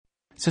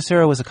So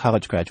Sarah was a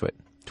college graduate,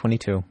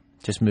 22,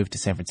 just moved to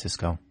San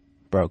Francisco,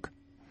 broke.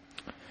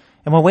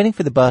 And while waiting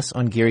for the bus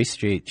on Geary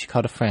Street, she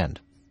called a friend.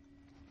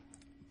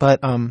 But,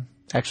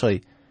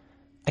 actually,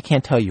 I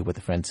can't tell you what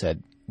the friend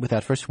said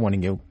without first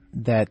warning you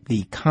that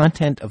the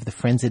content of the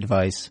friend's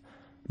advice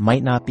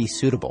might not be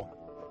suitable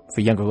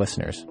for younger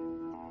listeners.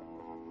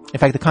 In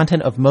fact, the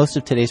content of most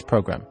of today's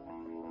program,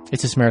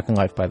 It's This American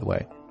Life, by the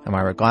way, I'm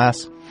Ira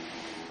Glass,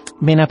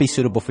 may not be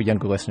suitable for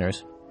younger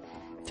listeners.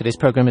 Today's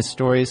program is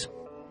stories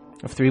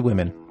of 3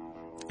 women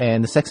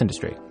and the sex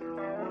industry.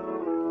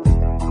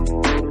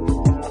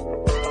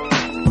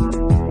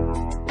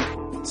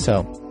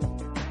 So,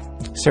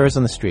 Sarah's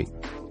on the street,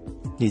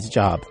 needs a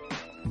job,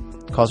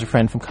 calls her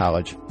friend from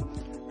college.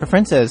 Her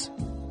friend says,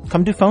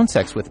 come do phone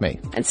sex with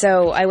me. And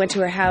so I went to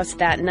her house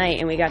that night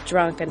and we got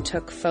drunk and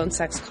took phone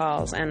sex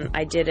calls, and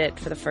I did it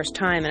for the first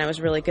time and I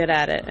was really good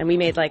at it, and we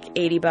made like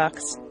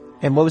 $80.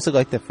 And what was it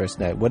like the first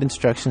night? What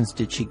instructions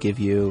did she give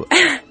you?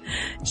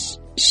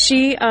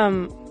 She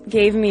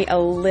gave me a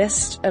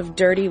list of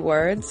dirty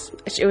words.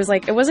 It was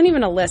like, it wasn't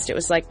even a list, it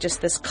was like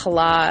just this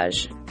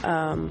collage.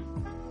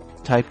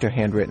 Typed or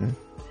handwritten?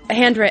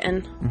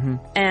 Handwritten. Mm-hmm.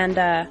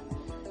 And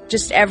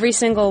just every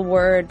single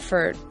word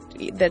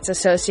that's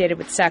associated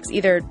with sex,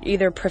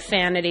 either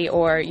profanity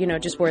or, you know,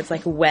 just words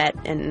like wet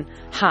and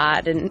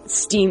hot and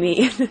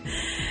steamy.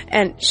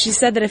 And she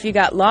said that if you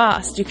got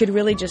lost, you could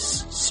really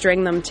just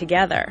string them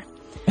together.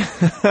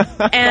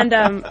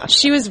 And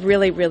she was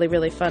really, really,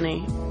 really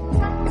funny.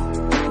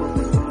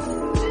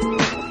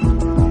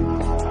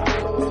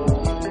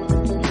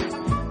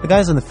 The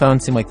guys on the phone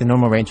seem like the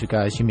normal range of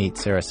guys you meet,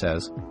 Sarah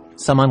says.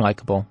 Some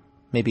unlikable.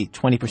 Maybe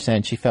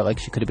 20% she felt like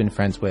she could have been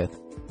friends with.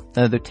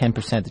 Another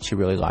 10% that she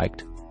really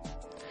liked.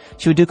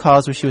 She would do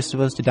calls where she was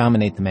supposed to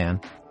dominate the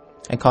man,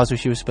 and calls where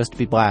she was supposed to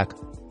be black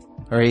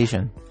or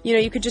Asian. You know,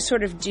 you could just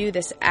sort of do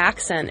this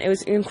accent. It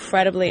was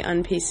incredibly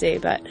un-PC,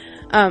 but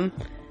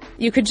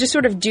you could just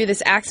sort of do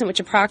this accent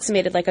which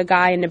approximated like a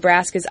guy in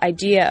Nebraska's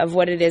idea of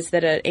what it is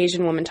that an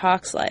Asian woman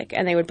talks like,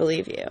 and they would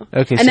believe you.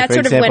 Okay,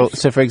 and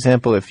so for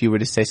example, if you were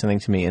to say something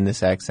to me in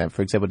this accent,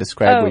 for example,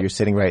 describe where you're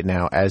sitting right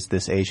now as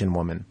this Asian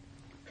woman.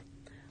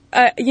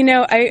 You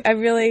know, I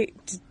really...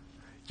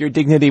 Your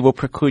dignity will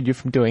preclude you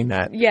from doing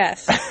that.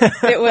 Yes,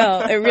 it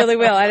will. It really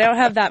will. I don't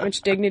have that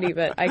much dignity,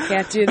 but I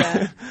can't do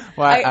that.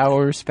 Well, I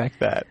will respect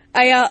that.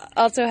 I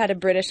also had a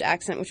British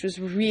accent, which was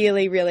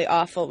really, really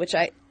awful, which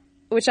I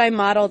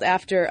modeled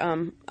after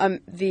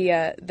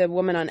the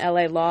woman on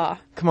LA Law.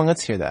 Come on,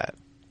 let's hear that.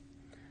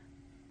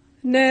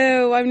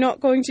 No, I'm not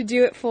going to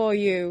do it for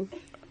you.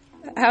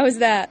 How is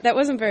that? That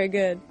wasn't very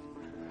good.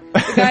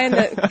 The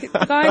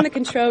guy in the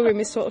control room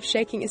is sort of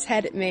shaking his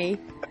head at me.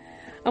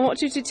 I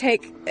want you to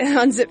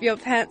unzip your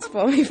pants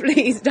for me,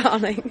 please,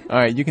 darling. All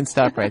right, you can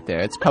stop right there.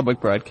 It's public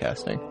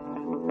broadcasting.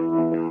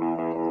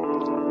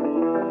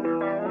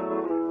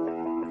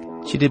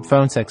 She did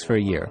phone sex for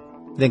a year,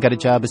 then got a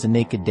job as a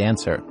naked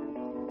dancer.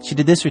 She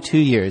did this for 2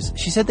 years.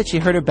 She said that she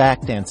hurt her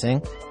back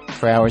dancing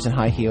for hours in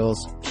high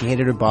heels. She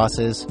hated her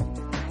bosses.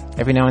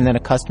 Every now and then a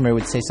customer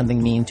would say something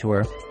mean to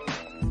her.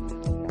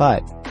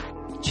 But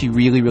she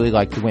really, really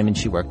liked the women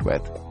she worked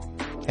with.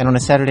 And on a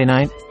Saturday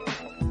night,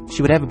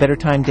 she would have a better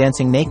time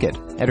dancing naked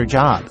at her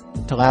job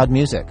to loud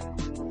music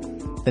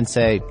than,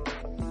 say,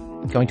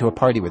 going to a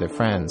party with her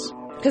friends.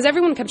 Because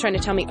everyone kept trying to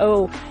tell me,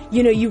 oh,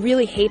 you know, you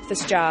really hate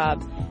this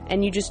job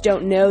and you just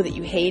don't know that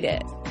you hate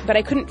it. But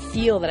I couldn't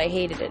feel that I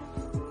hated it.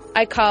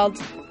 I called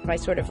my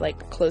sort of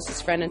like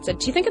closest friend and said,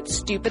 do you think it's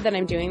stupid that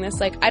I'm doing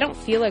this? Like, I don't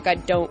feel like I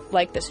don't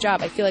like this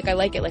job. I feel like I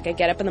like it. Like, I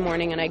get up in the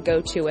morning and I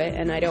go to it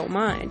and I don't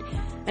mind.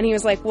 And he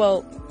was like,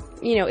 well,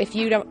 you know, if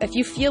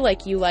you feel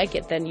like you like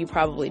it, then you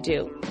probably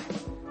do.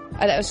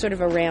 That was sort of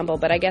a ramble,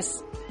 but I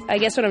guess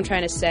what I'm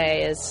trying to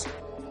say is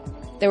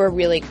there were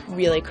really,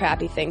 really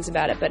crappy things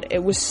about it, but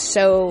it was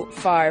so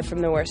far from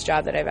the worst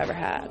job that I've ever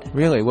had.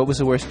 Really? What was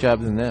the worst job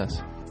than this?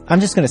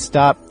 I'm just going to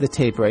stop the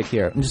tape right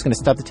here. I'm just going to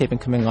stop the tape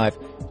and come in live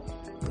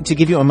to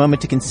give you a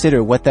moment to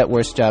consider what that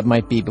worst job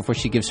might be before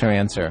she gives her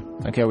answer.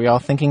 Okay, are we all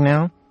thinking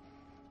now?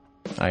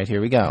 All right,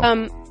 here we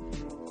go.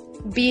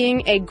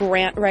 Being a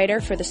grant writer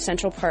for the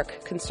Central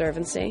Park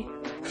Conservancy.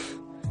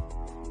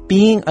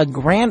 Being a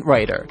grant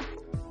writer?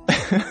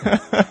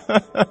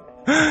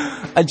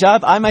 A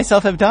job I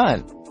myself have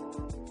done.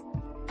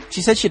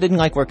 She said she didn't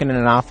like working in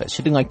an office.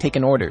 She didn't like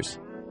taking orders.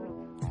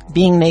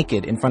 Being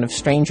naked in front of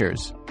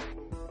strangers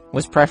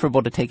was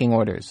preferable to taking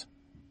orders.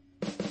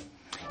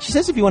 She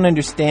says if you want to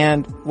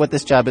understand what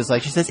this job is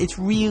like, she says it's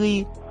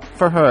really,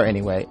 for her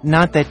anyway,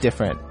 not that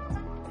different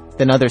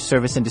than other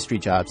service industry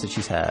jobs that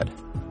she's had.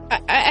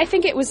 I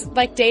think it was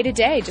like day to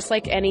day, just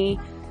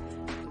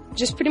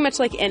pretty much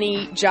like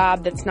any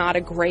job that's not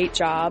a great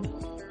job.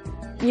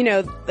 You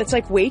know, it's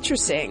like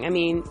waitressing. I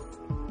mean,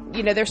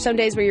 you know, there's some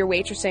days where you're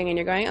waitressing and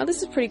you're going, oh,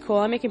 this is pretty cool.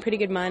 I'm making pretty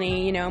good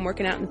money. You know, I'm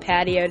working out in the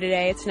patio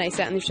today. It's nice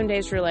out. And there's some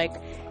days where like,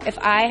 if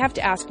I have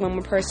to ask one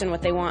more person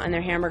what they want on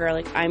their hamburger,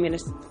 like I'm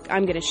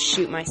gonna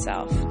shoot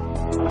myself.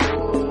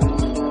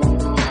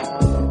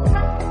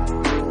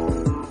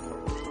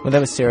 Well, that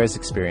was Sarah's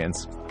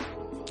experience.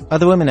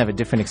 Other women have a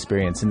different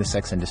experience in the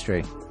sex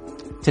industry.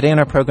 Today on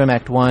our program,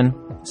 Act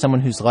 1,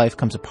 someone whose life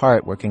comes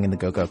apart working in the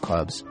go-go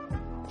clubs.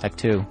 Act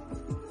 2,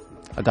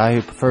 a guy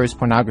who prefers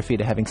pornography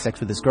to having sex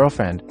with his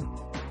girlfriend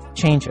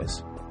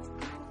changes.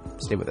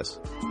 Stay with us.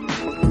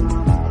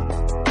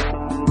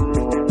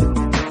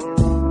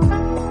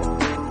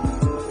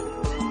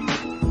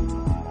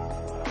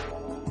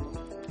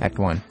 Act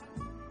 1.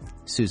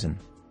 Susan.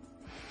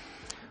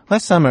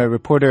 Last summer,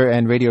 reporter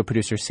and radio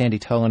producer Sandy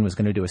Tolan was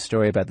going to do a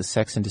story about the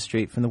sex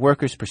industry from the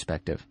workers'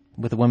 perspective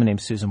with a woman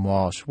named Susan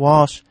Walsh.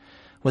 Walsh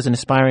was an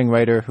aspiring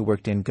writer who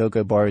worked in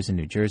go-go bars in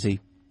New Jersey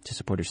to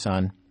support her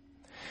son.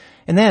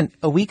 And then,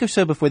 a week or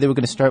so before they were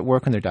going to start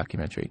work on their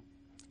documentary,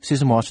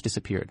 Susan Walsh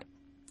disappeared.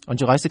 On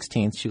July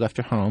 16th, she left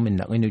her home in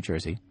Nutley, New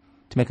Jersey,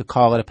 to make a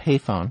call at a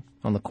payphone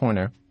on the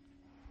corner.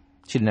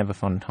 She didn't have a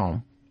phone at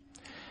home.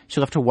 She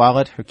left her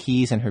wallet, her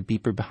keys, and her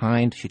beeper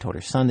behind. She told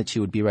her son that she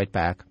would be right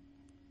back,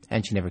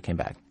 and she never came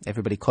back.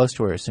 Everybody close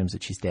to her assumes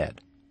that she's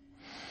dead.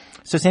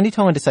 So Sandy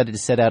Tolan decided to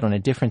set out on a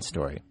different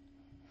story,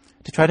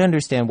 to try to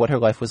understand what her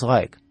life was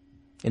like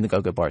in the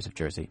go-go bars of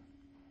Jersey,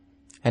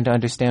 and to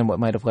understand what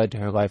might have led to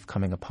her life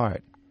coming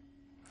apart.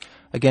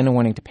 Again, a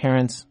warning to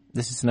parents,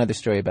 this is another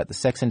story about the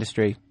sex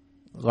industry.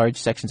 Large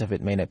sections of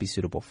it may not be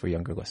suitable for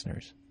younger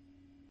listeners.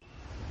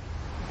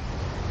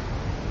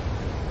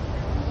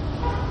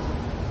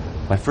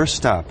 My first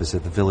stop is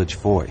at the Village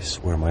Voice,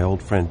 where my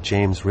old friend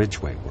James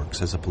Ridgway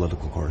works as a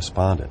political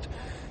correspondent.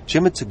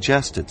 Jim had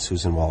suggested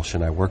Susan Walsh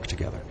and I work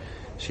together.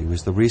 She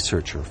was the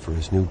researcher for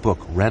his new book,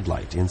 Red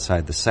Light,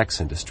 Inside the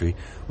Sex Industry,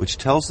 which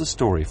tells the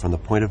story from the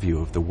point of view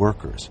of the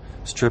workers,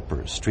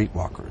 strippers,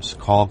 streetwalkers,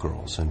 call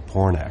girls, and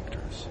porn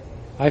actors.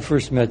 I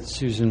first met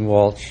Susan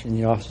Walsh in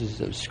the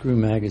offices of Screw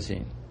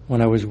magazine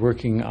when I was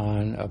working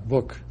on a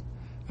book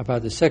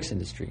about the sex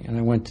industry, and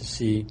I went to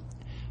see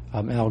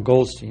Al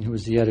Goldstein, who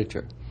was the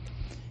editor.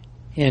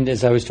 And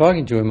as I was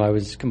talking to him, I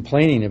was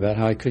complaining about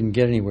how I couldn't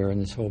get anywhere in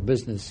this whole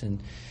business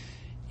and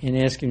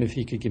asked him if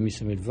he could give me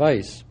some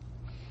advice.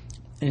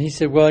 And he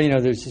said, well,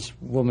 there's this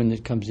woman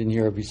that comes in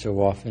here every so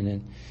often,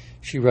 and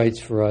she writes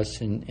for us,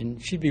 and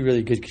she'd be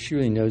really good because she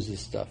really knows this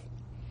stuff.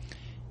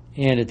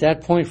 And at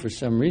that point, for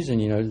some reason,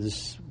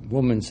 this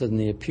woman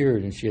suddenly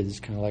appeared, and she had this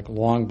kind of like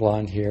long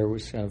blonde hair,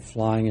 was kind of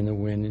flying in the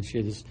wind, and she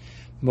had this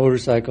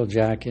motorcycle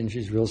jacket, and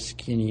she's real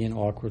skinny and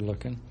awkward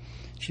looking.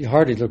 She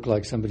hardly looked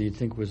like somebody you'd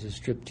think was a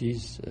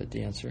striptease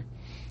dancer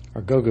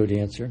or go-go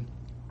dancer.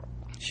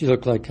 She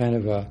looked like kind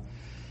of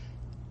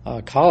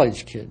a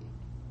college kid.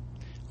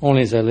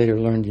 Only as I later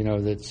learned,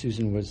 that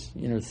Susan was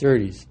in her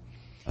 30s.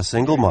 A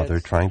single mother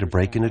trying to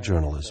break into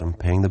journalism,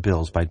 paying the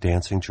bills by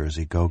dancing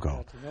Jersey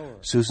go-go.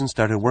 Susan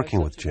started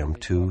working with Jim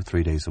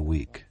 2-3 days a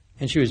week.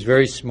 And she was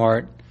very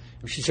smart.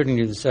 She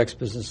certainly knew the sex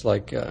business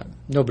like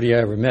nobody I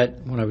ever met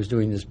when I was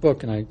doing this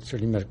book, and I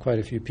certainly met quite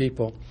a few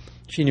people.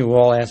 She knew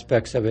all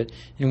aspects of it,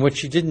 and what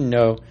she didn't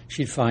know,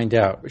 she'd find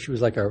out. She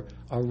was like a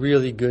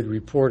really good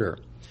reporter,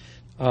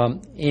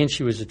 and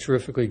she was a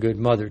terrifically good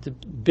mother. The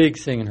big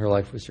thing in her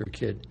life was her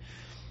kid,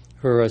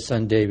 her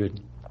son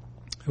David,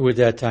 who at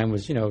that time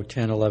was,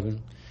 10,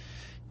 11.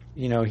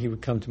 He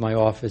would come to my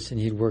office, and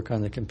he'd work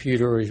on the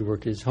computer, or he'd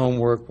work his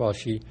homework while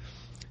she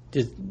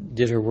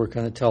did her work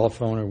on the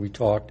telephone, or we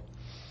talked.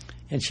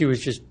 And she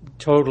was just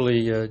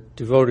totally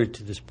devoted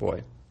to this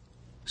boy.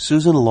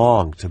 Susan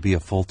longed to be a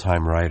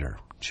full-time writer.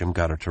 Jim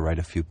got her to write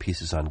a few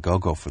pieces on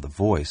go-go for The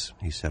Voice.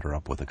 He set her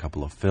up with a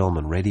couple of film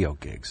and radio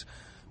gigs.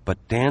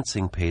 But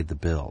dancing paid the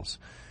bills.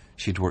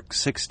 She'd work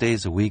 6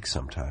 days a week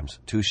sometimes,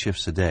 2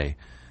 shifts a day,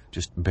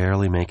 just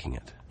barely making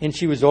it. And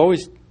she was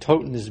always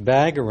toting this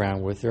bag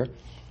around with her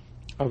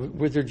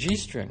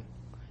G-string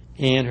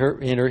and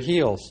her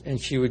heels. And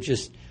she would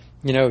just,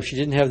 if she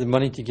didn't have the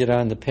money to get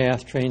on the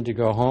PATH train to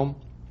go home,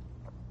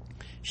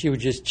 she would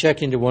just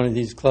check into one of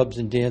these clubs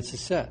and dance a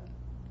set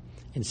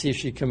and see if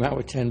she'd come out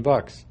with $10.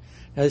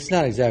 Now, it's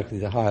not exactly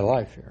the high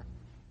life here.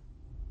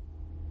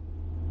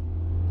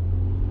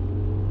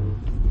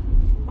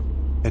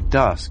 At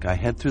dusk, I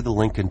head through the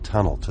Lincoln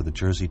Tunnel to the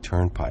Jersey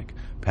Turnpike,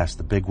 past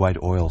the big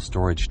white oil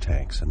storage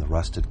tanks and the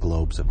rusted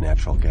globes of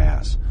natural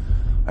gas.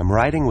 I'm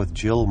riding with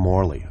Jill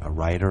Morley, a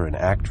writer and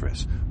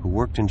actress who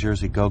worked in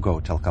Jersey Go-Go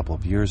till a couple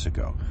of years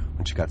ago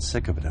when she got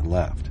sick of it and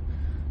left.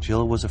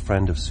 Jill was a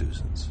friend of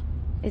Susan's.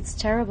 It's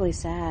terribly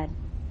sad.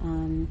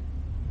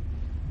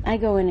 I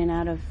go in and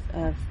out of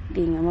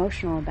being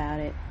emotional about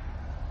it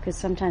because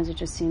sometimes it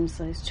just seems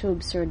like it's too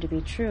absurd to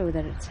be true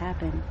that it's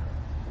happened.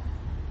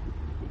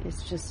 It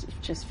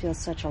just feels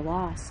such a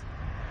loss.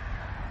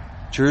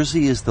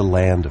 Jersey is the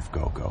land of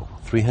go-go,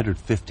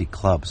 350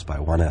 clubs by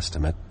one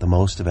estimate, the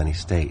most of any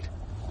state.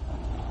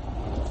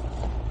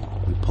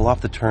 We pull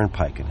off the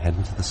turnpike and head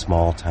into the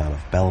small town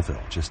of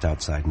Belleville, just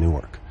outside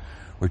Newark.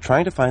 We're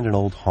trying to find an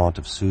old haunt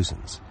of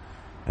Susan's.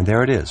 And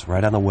there it is,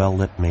 right on the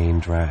well-lit main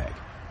drag.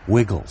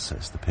 Wiggle,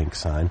 says the pink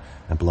sign,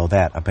 and below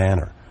that, a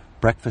banner.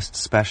 Breakfast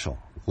special,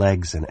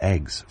 legs and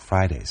eggs,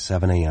 Fridays,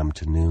 7 a.m.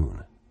 to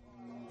noon.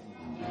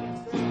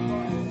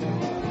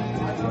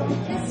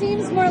 It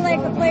seems more like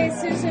a place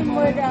Susan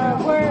would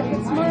work.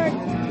 It's more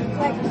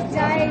like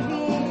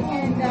diving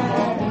and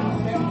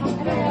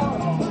I don't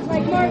know,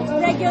 like more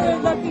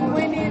regular-looking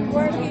women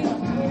working,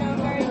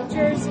 very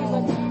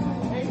Jersey-looking.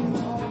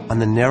 On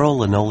the narrow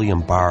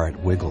linoleum bar at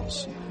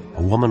Wiggles,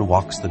 a woman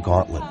walks the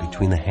gauntlet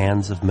between the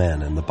hands of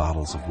men and the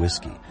bottles of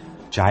whiskey,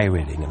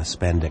 gyrating in a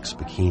spandex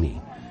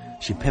bikini.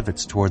 She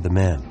pivots toward the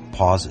men,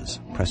 pauses,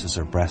 presses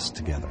her breasts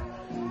together.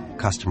 A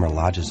customer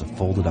lodges a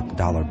folded-up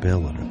dollar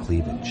bill at her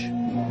cleavage.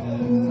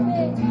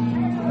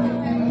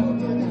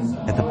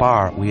 At the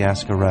bar, we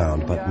ask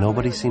around, but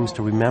nobody seems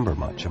to remember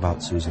much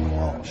about Susan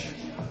Walsh.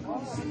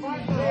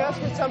 Let me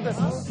ask you something.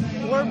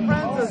 We're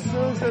friends of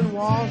Susan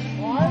Walsh.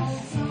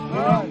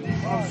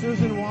 What?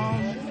 Susan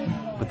Walsh.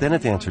 But then a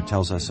dancer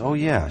tells us, oh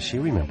yeah, she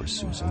remembers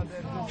Susan.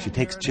 She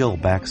takes Jill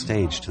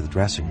backstage to the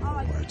dressing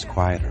room where it's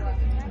quieter.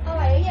 Oh,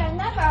 yeah, I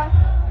met her.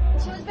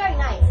 She was very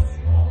nice.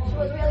 She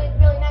was really,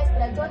 really nice,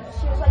 but I thought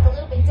she was like a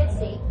little bit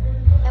ditzy.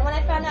 And when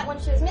I found out when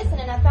she was missing,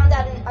 and I found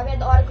out, I read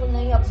the article in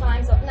the New York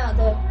Times, the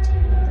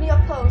New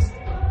York Post,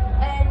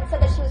 and it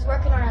said that she was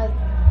working on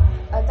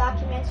a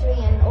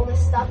documentary and all this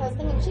stuff. I was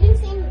thinking,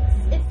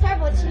 it's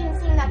terrible that she didn't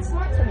seem that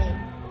smart to me.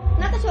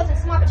 Not that she wasn't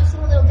smart, but she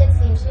seemed a little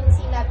ditzy, and she didn't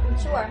seem that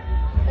mature.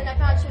 Then I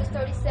found out she was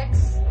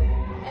 36,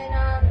 and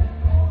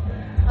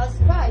I was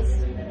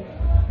surprised.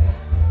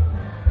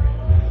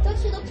 I thought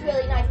she looked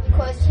really nice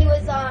because she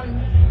was,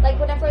 like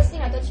when I first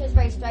seen her, I thought she was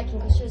very striking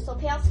because she was so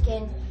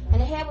pale-skinned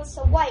and her hair was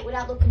so white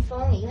without looking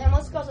phony.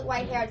 Most girls with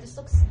white hair, it just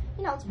looks,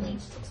 it's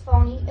bleached, looks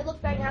phony. It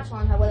looked very natural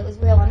on her, whether it was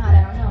real or not,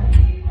 I don't know.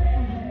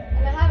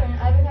 And I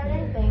haven't heard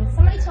anything.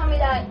 Somebody told me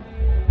that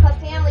her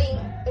family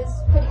is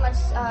pretty much,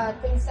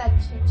 thinks that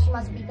she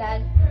must be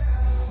dead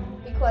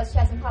because she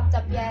hasn't popped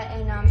up yet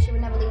and she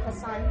would never leave her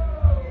son.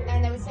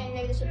 And they were saying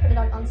maybe they should put it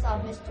on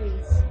Unsolved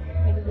Mysteries.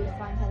 Maybe we'd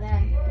find her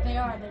then.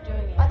 They're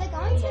doing it. Are they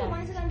going to? Yeah.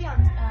 When is it going to be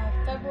on?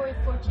 February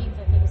 14th,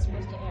 I think it's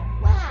supposed to air.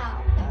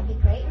 Wow, that would be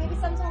great. Maybe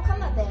something will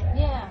come of it.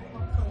 Yeah,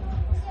 hopefully.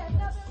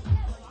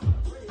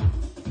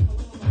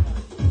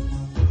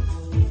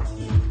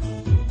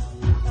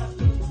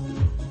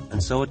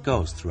 And so it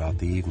goes throughout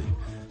the evening.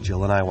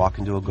 Jill and I walk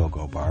into a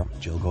go-go bar.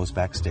 Jill goes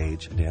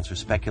backstage. A dancer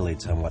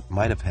speculates on what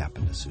might have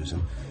happened to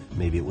Susan.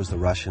 Maybe it was the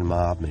Russian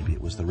mob. Maybe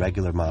it was the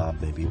regular mob.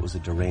 Maybe it was a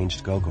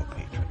deranged go-go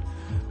patron.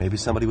 Maybe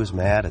somebody was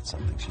mad at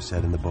something she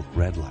said in the book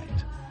Red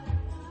Light.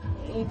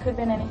 It could have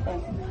been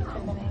anything.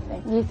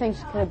 You think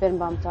she could have been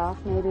bumped off,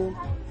 maybe?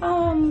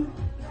 Who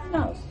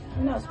knows?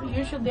 But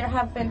usually there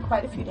have been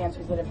quite a few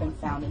dancers that have been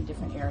found in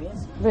different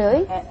areas.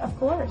 Really? And of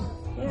course.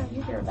 Yeah,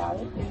 you hear about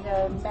it in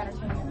the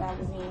entertainment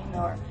magazine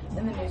or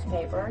in the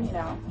newspaper,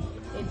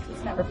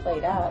 It's never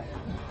played up,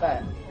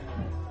 but,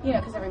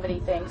 because everybody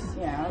thinks,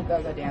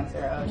 go-go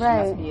dancer, oh, she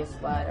must be a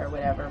slut or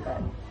whatever,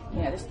 but,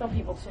 there's still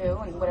people too,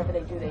 and whatever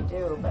they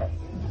do, but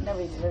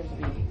nobody deserves to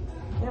be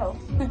killed.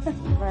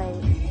 Right.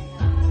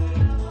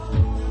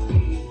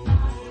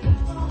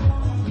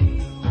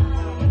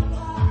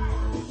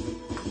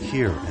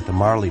 Here at the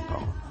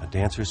Marleybone, a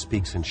dancer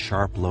speaks in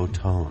sharp, low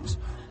tones,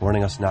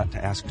 warning us not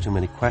to ask too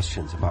many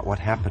questions about what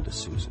happened to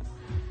Susan.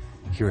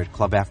 Here at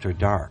Club After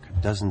Dark,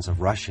 dozens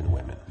of Russian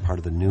women, part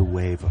of the new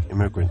wave of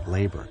immigrant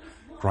labor,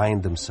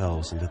 grind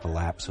themselves into the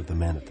laps of the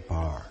men at the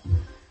bar.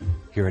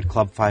 Here at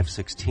Club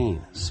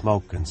 516,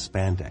 smoke and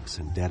spandex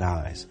and dead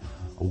eyes,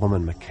 a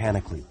woman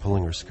mechanically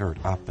pulling her skirt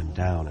up and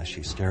down as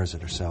she stares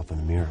at herself in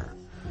a mirror.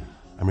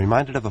 I'm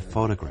reminded of a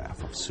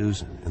photograph of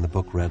Susan in the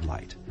book Red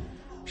Light.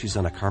 She's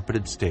on a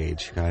carpeted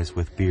stage. Guys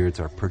with beards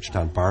are perched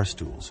on bar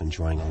stools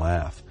enjoying a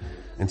laugh.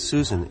 And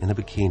Susan, in a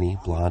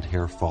bikini, blonde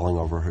hair falling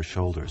over her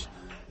shoulders,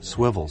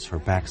 swivels her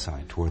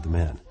backside toward the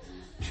men.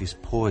 She's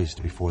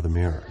poised before the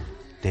mirror,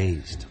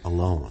 dazed,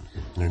 alone,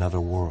 in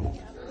another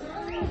world.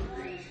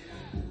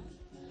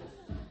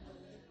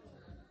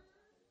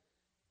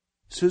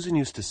 Susan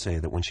used to say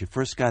that when she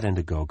first got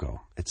into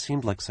go-go, it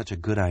seemed like such a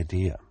good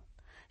idea.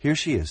 Here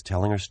she is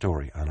telling her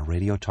story on a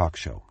radio talk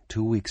show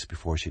 2 weeks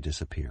before she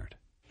disappeared.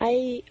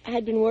 I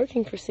had been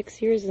working for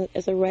 6 years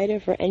as a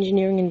writer for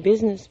engineering and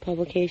business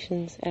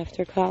publications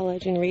after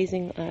college and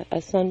raising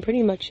a son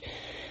pretty much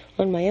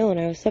on my own.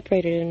 I was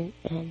separated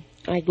and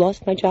I'd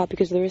lost my job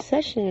because of the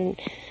recession.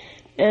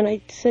 And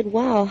I said,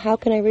 wow, how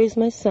can I raise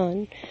my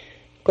son,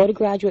 go to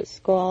graduate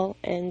school,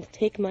 and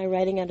take my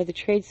writing out of the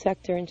trade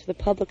sector into the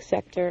public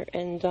sector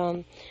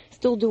and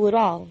still do it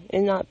all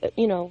and not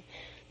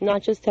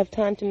just have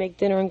time to make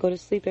dinner and go to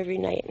sleep every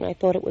night. And I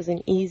thought it was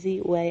an easy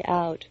way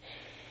out.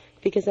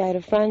 Because I had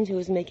a friend who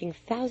was making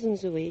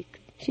thousands a week.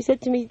 She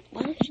said to me,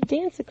 why don't you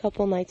dance a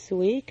couple nights a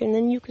week and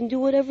then you can do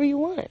whatever you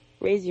want.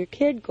 Raise your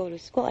kid, go to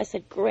school. I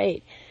said,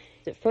 great.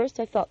 At first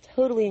I felt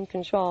totally in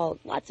control.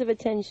 Lots of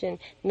attention.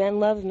 Men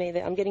love me.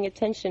 I'm getting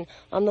attention.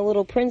 I'm the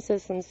little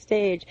princess on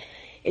stage.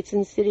 It's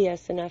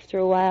insidious. And after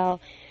a while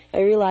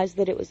I realized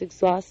that it was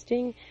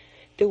exhausting.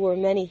 There were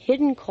many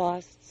hidden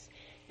costs.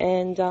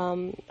 And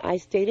I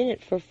stayed in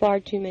it for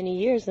far too many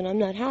years. And I'm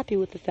not happy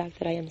with the fact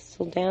that I am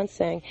still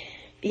dancing.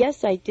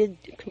 Yes, I did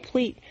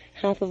complete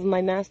half of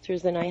my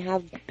master's, and I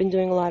have been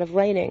doing a lot of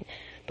writing.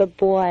 But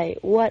boy,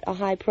 what a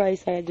high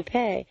price I had to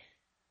pay.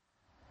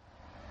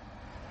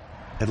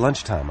 At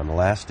lunchtime on the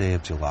last day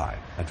of July,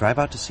 I drive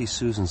out to see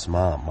Susan's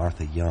mom,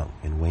 Martha Young,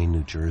 in Wayne,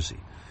 New Jersey.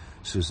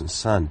 Susan's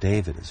son,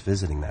 David, is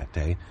visiting that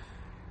day.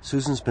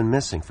 Susan's been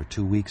missing for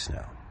 2 weeks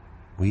now.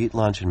 We eat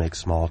lunch and make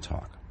small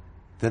talk.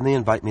 Then they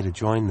invite me to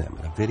join them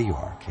at a video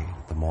arcade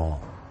at the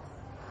mall.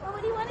 Well,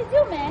 what do you want to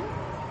do, man?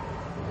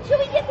 Should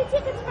we get the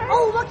tickets first?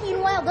 Oh, Lucky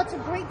and Wild. That's a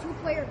great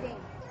two-player game.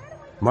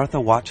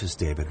 Martha watches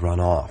David run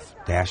off,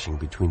 dashing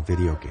between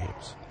video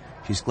games.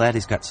 She's glad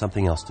he's got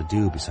something else to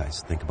do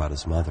besides think about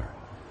his mother.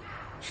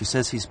 She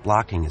says he's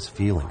blocking his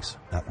feelings,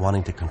 not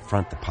wanting to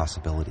confront the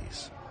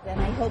possibilities.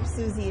 And I hope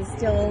Susie is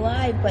still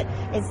alive, but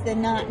it's the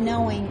not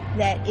knowing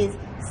that is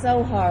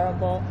so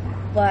horrible.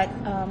 But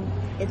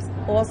it's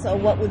also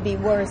what would be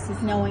worse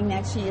is knowing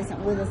that she isn't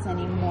with us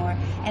anymore.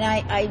 And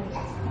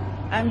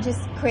I'm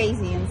just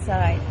crazy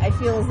inside. I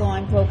feel as though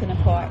I'm broken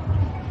apart.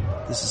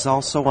 This is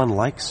all so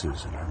unlike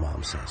Susan, her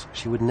mom says.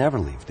 She would never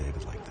leave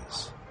David like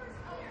this.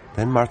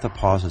 Then Martha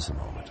pauses a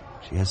moment.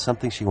 She has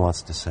something she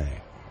wants to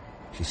say.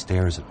 She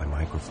stares at my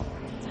microphone.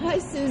 Hi,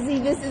 Susie.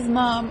 This is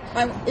Mom.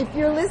 If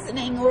you're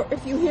listening or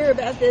if you hear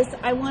about this,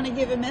 I want to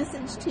give a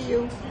message to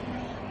you.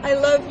 I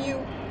love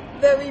you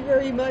very,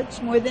 very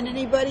much, more than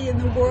anybody in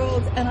the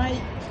world, and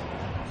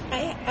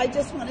I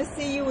just want to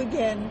see you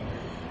again.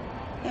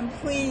 And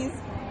please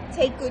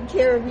take good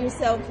care of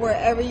yourself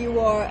wherever you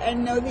are,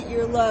 and know that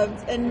you're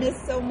loved and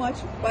missed so much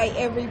by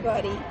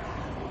everybody.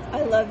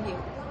 I love you.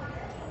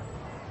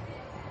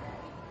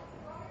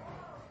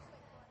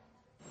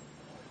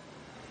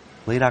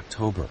 Late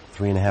October,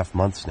 3.5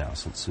 months now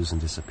since Susan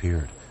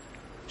disappeared.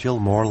 Jill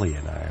Morley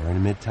and I are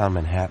in Midtown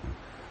Manhattan.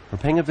 We're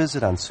paying a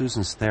visit on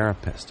Susan's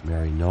therapist,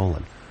 Mary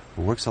Nolan,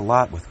 who works a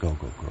lot with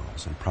go-go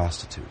girls and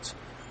prostitutes.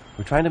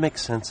 We're trying to make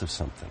sense of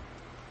something.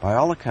 By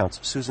all accounts,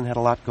 Susan had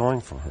a lot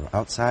going for her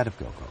outside of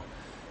go-go,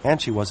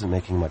 and she wasn't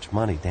making much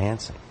money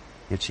dancing,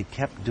 yet she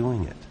kept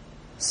doing it.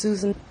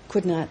 Susan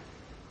could not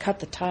cut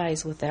the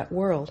ties with that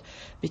world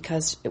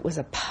because it was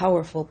a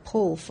powerful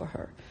pull for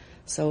her.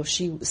 So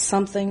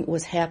something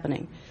was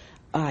happening.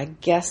 I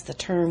guess the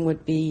term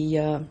would be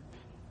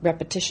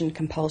repetition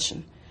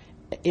compulsion.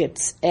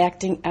 It's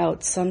acting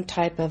out some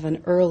type of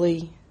an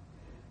early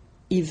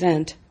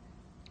event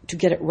to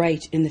get it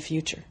right in the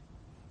future.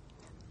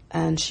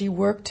 And she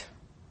worked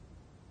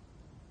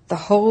the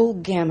whole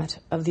gamut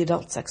of the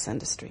adult sex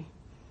industry.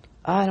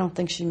 I don't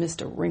think she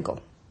missed a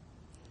wrinkle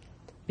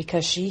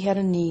because she had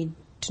a need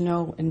to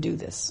know and do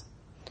this.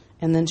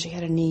 And then she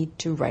had a need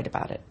to write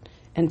about it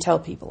and tell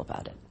people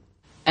about it.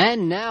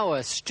 And now a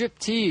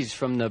striptease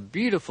from the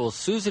beautiful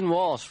Susan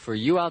Walsh for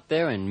you out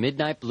there in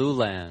Midnight Blue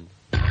Land.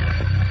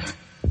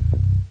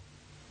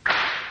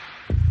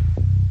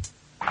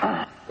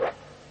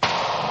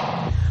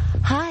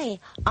 Hi,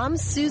 I'm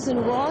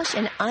Susan Walsh,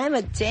 and I'm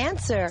a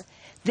dancer.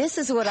 This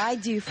is what I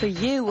do for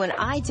you when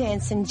I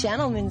dance in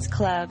gentlemen's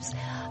clubs.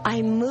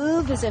 I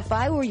move as if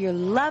I were your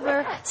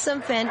lover,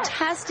 some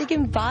fantastic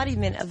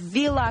embodiment of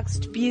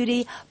veloxed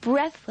beauty,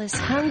 breathless,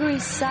 hungry,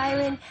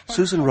 silent.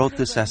 Susan wrote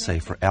this essay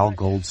for Al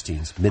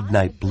Goldstein's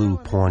Midnight Blue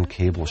porn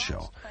cable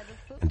show.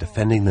 And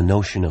defending the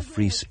notion of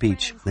free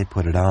speech, they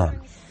put it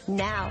on.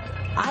 Now,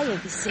 I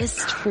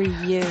exist for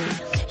you.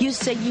 You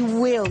say you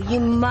will, you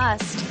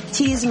must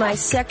tease my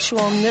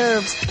sexual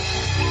nerves.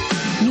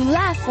 You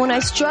laugh when I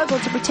struggle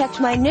to protect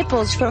my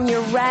nipples from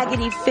your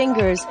raggedy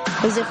fingers,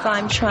 as if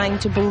I'm trying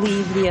to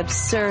believe the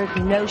absurd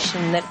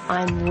notion that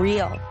I'm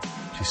real.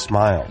 She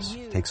smiles,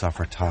 takes off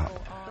her top,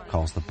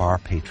 calls the bar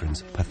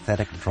patrons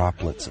pathetic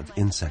droplets of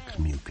insect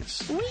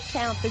mucus. We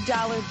count the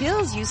dollar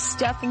bills you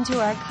stuff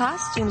into our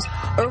costumes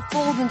or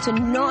fold into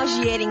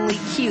nauseatingly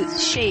cute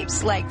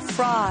shapes like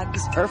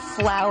frogs or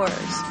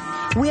flowers.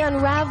 We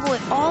unravel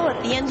it all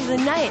at the end of the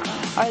night,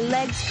 our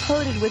legs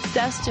coated with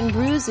dust and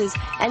bruises,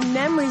 and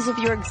memories of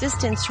your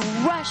existence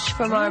rush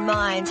from our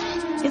minds.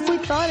 If we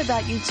thought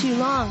about you too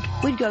long,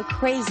 we'd go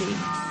crazy.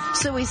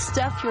 So we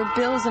stuff your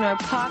bills in our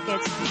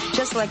pockets,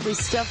 just like we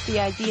stuff the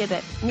idea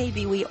that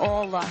maybe we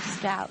all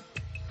lost out.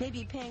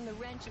 Maybe paying the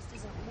rent just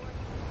isn't worth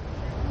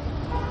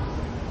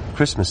it.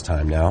 Christmas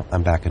time now,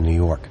 I'm back in New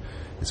York.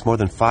 It's more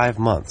than 5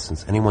 months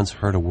since anyone's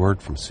heard a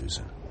word from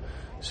Susan.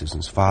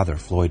 Susan's father,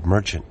 Floyd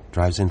Merchant,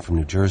 drives in from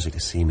New Jersey to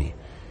see me.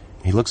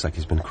 He looks like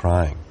he's been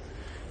crying.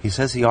 He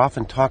says he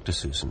often talked to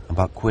Susan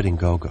about quitting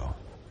go-go.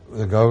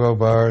 The go-go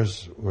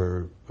bars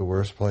were the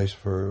worst place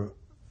for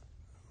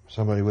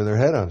somebody with her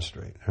head on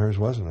straight. Hers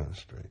wasn't on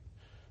straight.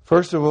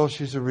 First of all,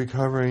 she's a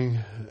recovering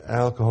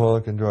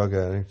alcoholic and drug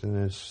addict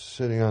and is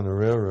sitting on the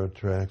railroad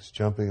tracks,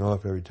 jumping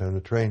off every time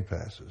the train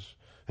passes,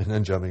 and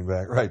then jumping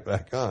right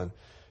back on.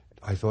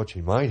 I thought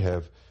she might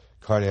have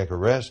cardiac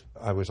arrest.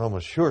 I was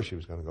almost sure she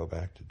was going to go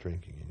back to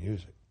drinking and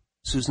using.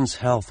 Susan's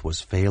health was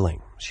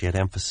failing. She had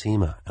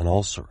emphysema, an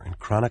ulcer, and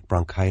chronic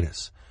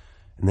bronchitis.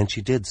 And then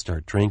she did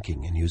start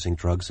drinking and using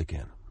drugs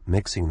again,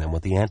 mixing them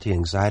with the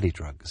anti-anxiety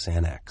drug,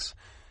 Xanax.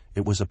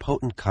 It was a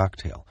potent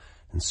cocktail,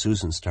 and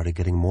Susan started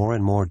getting more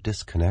and more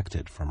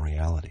disconnected from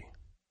reality.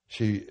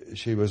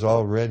 She was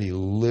already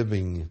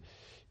living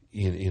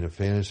in a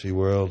fantasy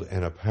world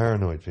and a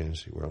paranoid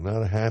fantasy world,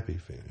 not a happy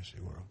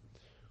fantasy world.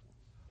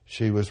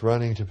 She was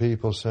running to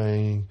people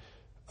saying,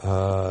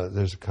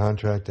 there's a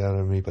contract out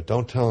on me, but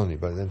don't tell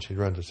anybody. Then she'd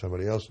run to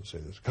somebody else and say,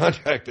 there's a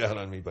contract out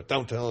on me, but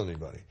don't tell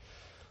anybody.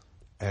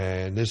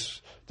 And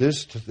this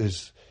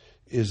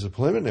is a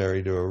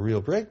preliminary to a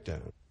real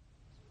breakdown.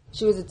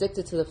 She was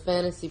addicted to the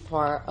fantasy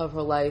part of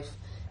her life.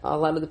 A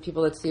lot of the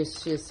people that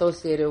she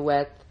associated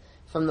with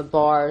from the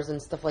bars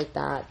and stuff like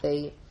that,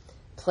 they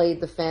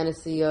played the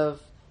fantasy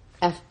of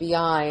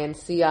FBI and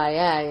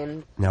CIA.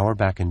 And now we're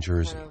back in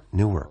Jersey,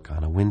 Newark,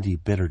 on a windy,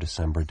 bitter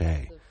December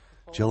day.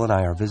 Jill and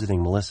I are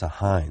visiting Melissa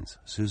Hines,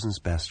 Susan's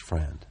best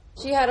friend.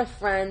 She had a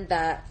friend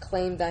that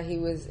claimed that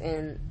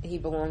he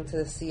belonged to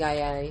the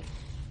CIA.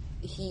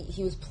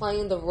 He was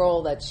playing the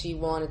role that she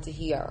wanted to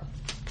hear.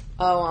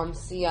 Oh, I'm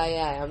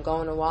CIA. I'm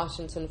going to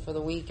Washington for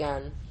the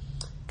weekend.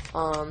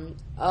 I'm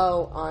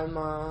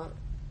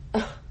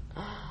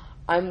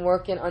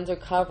working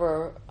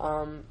undercover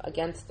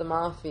against the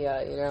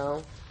mafia, you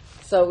know.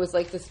 So it was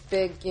like this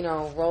big, you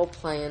know, role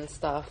playing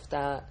stuff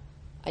that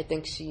I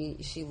think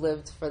she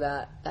lived for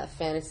that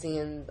fantasy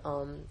and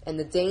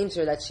the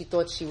danger that she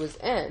thought she was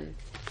in.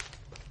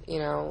 You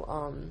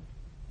know,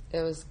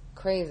 it was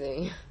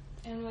crazy.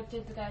 And what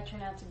did the guy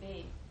turn out to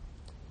be?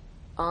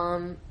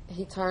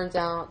 He turned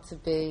out to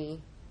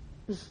be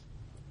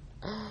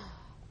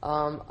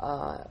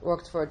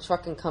worked for a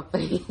trucking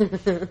company.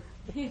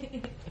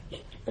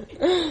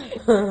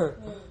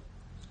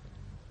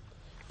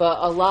 But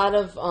a lot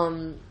of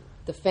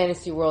the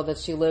fantasy world that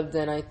she lived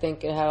in, I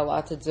think it had a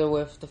lot to do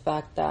with the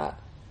fact that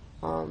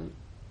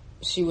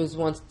she was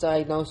once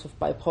diagnosed with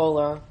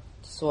bipolar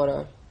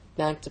disorder,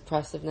 manic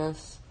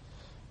depressiveness,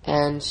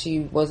 and she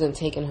wasn't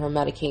taking her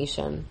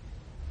medication.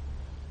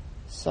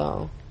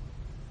 So,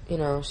 you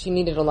know, she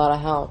needed a lot of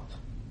help.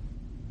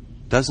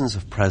 Dozens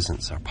of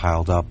presents are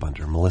piled up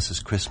under Melissa's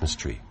Christmas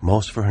tree,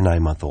 most for her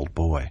 9-month-old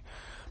boy.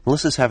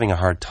 Melissa's having a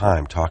hard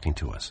time talking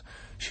to us.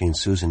 She and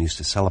Susan used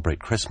to celebrate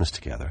Christmas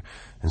together,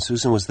 and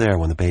Susan was there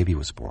when the baby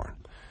was born.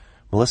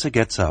 Melissa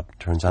gets up,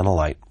 turns on a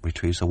light,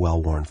 retrieves a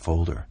well-worn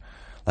folder.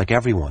 Like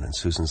everyone in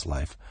Susan's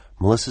life,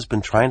 Melissa's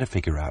been trying to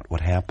figure out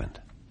what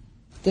happened.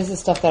 This is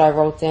stuff that I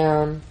wrote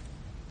down.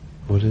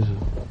 What is it?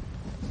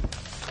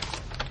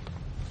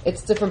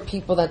 It's different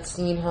people that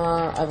seen her.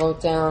 I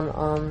wrote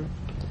down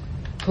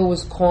who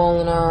was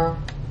calling her,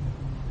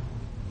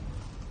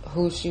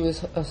 who she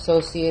was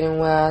associating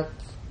with.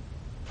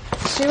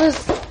 She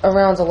was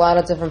around a lot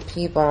of different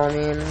people. I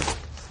mean,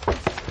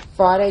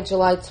 Friday,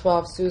 July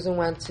 12th, Susan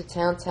went to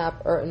Town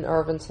Tap in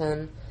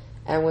Irvington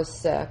and was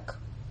sick.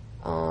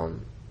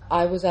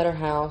 I was at her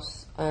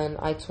house, and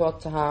I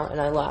talked to her,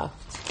 and I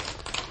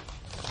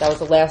left. That was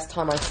the last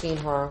time I seen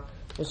her,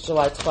 was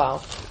July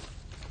 12th.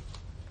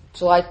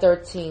 July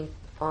 13th,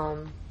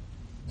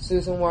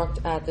 Susan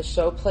worked at the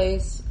show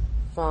place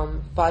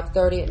from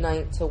 5:30 at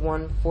night to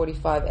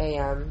 1:45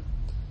 a.m.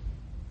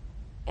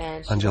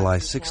 On July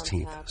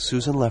 16th,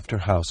 Susan left her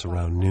house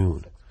around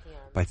noon.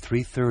 By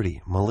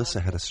 3:30, Melissa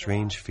had a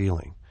strange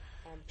feeling.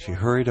 She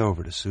hurried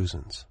over to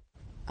Susan's.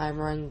 I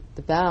rang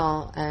the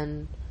bell,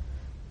 and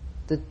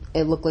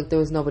it looked like there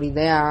was nobody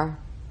there,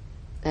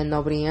 and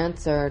nobody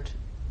answered,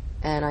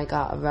 and I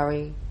got a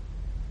very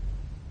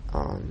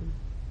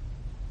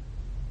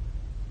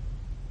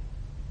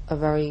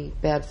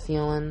bad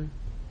feeling,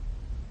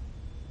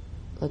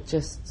 like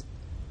just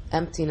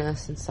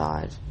emptiness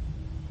inside.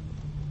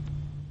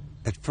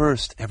 At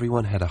first,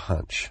 everyone had a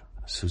hunch.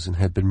 Susan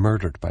had been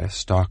murdered by a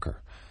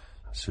stalker.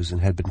 Susan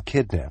had been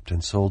kidnapped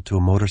and sold to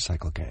a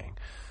motorcycle gang.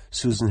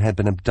 Susan had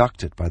been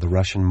abducted by the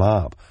Russian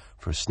mob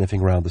for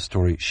sniffing around the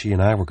story she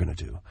and I were going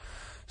to do.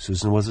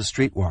 Susan was a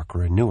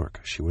streetwalker in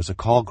Newark. She was a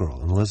call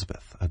girl in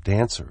Elizabeth, a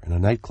dancer in a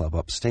nightclub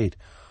upstate.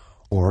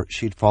 Or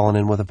she'd fallen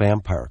in with a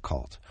vampire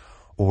cult.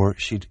 Or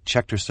she'd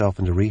checked herself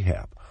into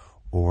rehab.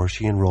 Or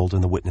she enrolled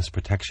in the witness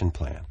protection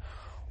plan.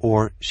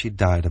 Or she'd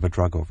died of a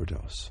drug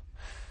overdose.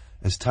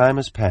 As time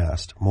has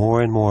passed,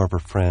 more and more of her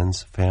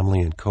friends,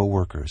 family, and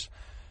co-workers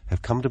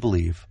have come to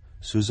believe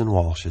Susan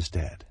Walsh is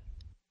dead.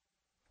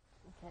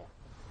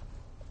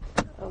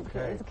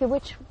 Okay.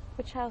 Which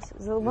house?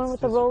 Is it the one with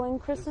the rolling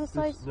Christmas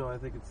lights? No, I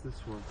think it's this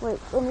one. Wait,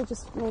 let me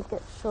just make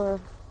it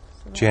sure.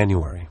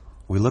 January.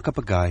 We look up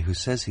a guy who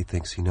says he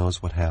thinks he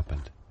knows what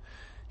happened.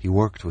 He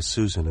worked with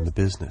Susan in the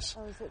business.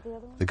 Oh, is it the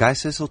other one? The guy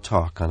says he'll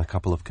talk on a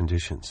couple of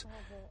conditions.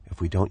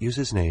 If we don't use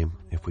his name,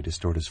 if we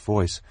distort his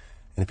voice,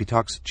 and if he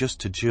talks just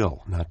to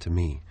Jill, not to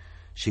me.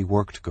 She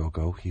worked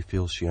Go-Go. He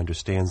feels she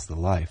understands the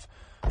life.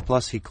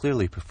 Plus, he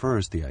clearly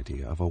prefers the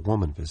idea of a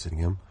woman visiting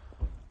him.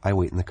 I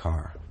wait in the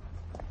car.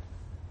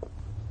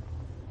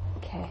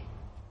 Okay.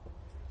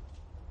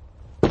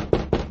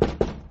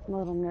 I'm a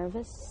little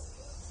nervous.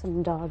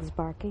 Some dogs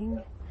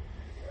barking.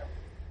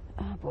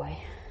 Oh, boy.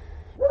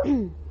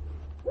 Hey,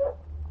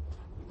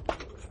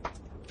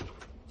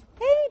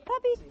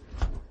 puppy!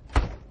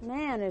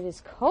 Man, it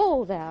is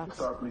cold out.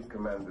 Star Police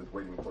Command is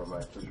waiting for my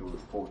official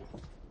report.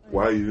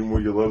 Why you didn't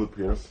wear your leather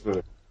pants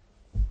today?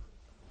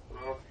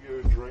 Well, if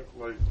you drink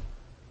like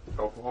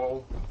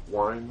alcohol,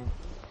 wine,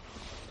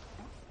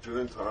 gin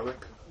and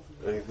tonic,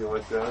 anything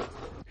like that.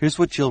 Here's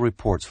what Jill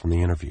reports from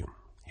the interview.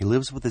 He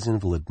lives with his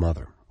invalid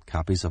mother.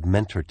 Copies of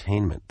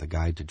Mentertainment, the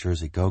guide to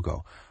Jersey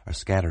Go-Go, are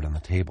scattered on the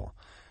table.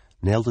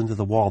 Nailed into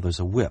the wall, there's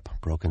a whip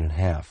broken in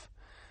half.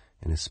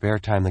 In his spare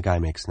time, the guy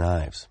makes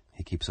knives.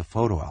 He keeps a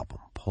photo album,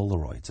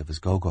 Polaroids of his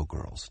go-go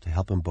girls, to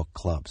help him book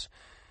clubs.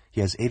 He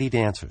has 80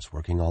 dancers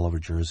working all over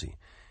Jersey.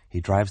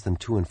 He drives them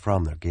to and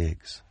from their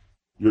gigs.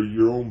 You're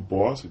your own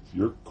boss. It's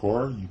your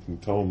car. You can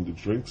tell them to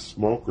drink,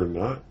 smoke, or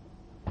not.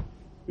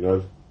 You know,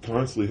 I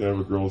constantly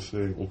have a girl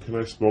saying, well, can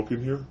I smoke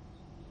in here?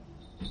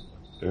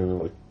 And I'm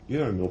like,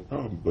 yeah, no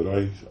problem. But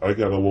I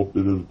got a little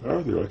bit of the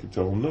power there. I can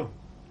tell them no.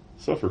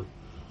 Suffer.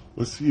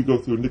 Let's see you go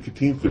through a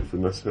nicotine fit for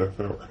the next half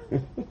hour.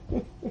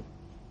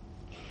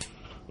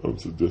 I'm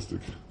sadistic.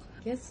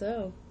 Guess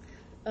so.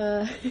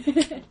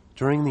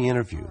 During the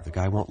interview, the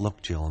guy won't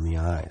look Jill in the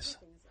eyes.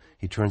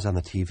 He turns on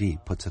the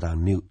TV, puts it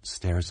on mute,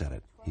 stares at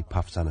it. He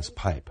puffs on his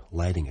pipe,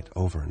 lighting it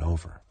over and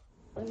over.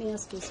 Let me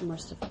ask you some more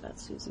stuff about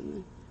Susan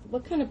then.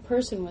 What kind of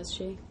person was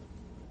she?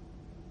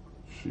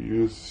 She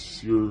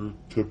is your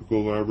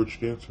typical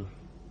average dancer.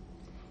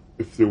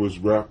 If there was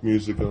rap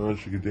music on,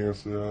 she could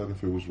dance to that.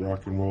 If it was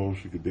rock and roll,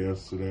 she could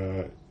dance to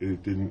that.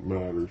 It didn't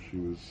matter. She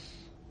was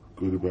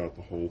good about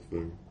the whole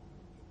thing.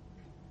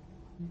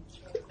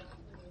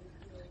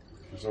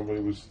 If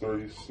somebody was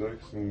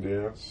 36 and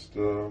danced,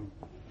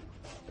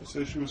 I'd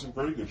say she was in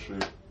very good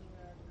shape.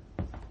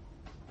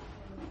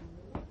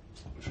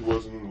 She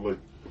wasn't like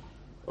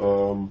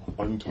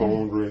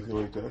untoned or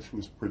anything like that. She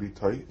was pretty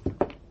tight.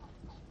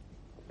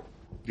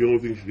 The only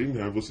thing she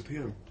didn't have was a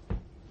tan.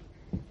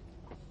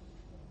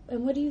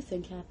 And what do you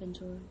think happened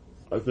to her?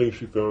 I think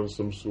she found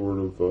some sort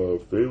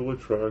of fatal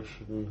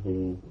attraction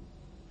who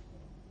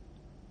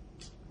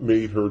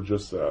made her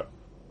just that.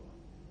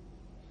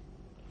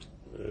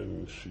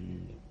 And she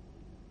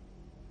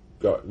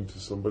got into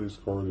somebody's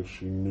car that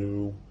she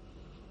knew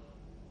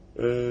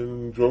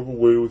and drove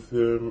away with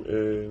him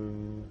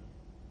and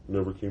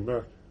never came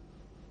back.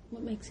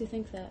 What makes you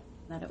think that?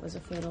 That it was a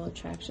fatal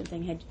attraction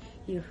thing? Had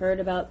you heard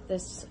about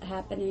this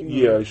happening?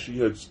 Yeah, she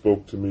had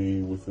spoke to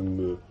me within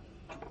the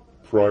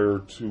prior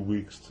 2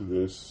 weeks to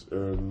this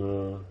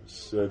and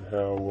said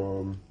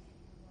how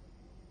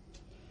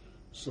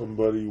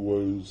somebody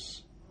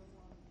was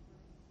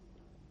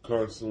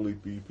constantly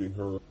beeping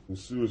her. And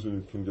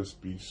Susan can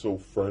just be so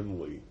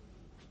friendly,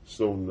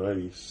 so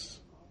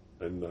nice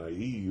and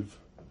naive.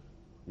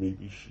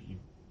 Maybe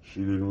she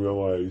didn't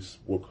realize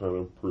what kind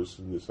of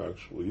person this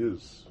actually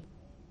is.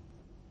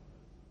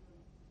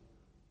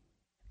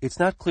 It's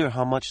not clear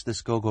how much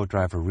this go-go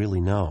driver really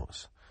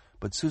knows,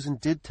 but Susan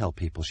did tell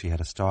people she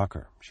had a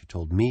stalker. She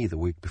told me the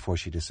week before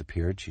she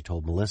disappeared. She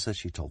told Melissa.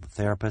 She told the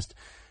therapist.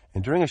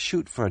 And during a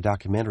shoot for a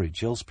documentary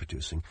Jill's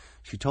producing,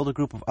 she told a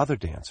group of other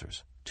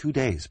dancers 2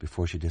 days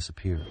before she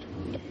disappeared.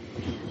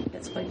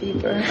 That's my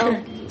beeper.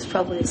 Oh. It's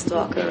probably a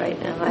stalker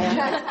right now.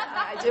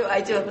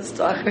 I do have a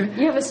stalker.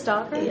 You have a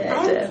stalker? Yeah,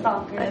 I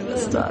do. I have a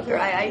stalker.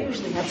 I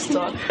usually have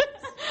stalkers.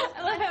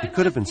 It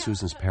could have been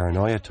Susan's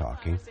paranoia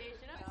talking.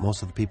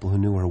 Most of the people who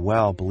knew her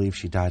well believe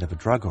she died of a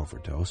drug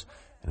overdose,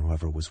 and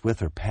whoever was with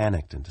her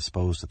panicked and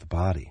disposed of the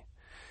body.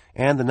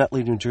 And the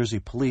Nutley, New Jersey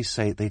police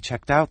say they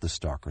checked out the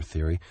stalker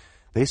theory.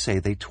 They say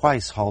they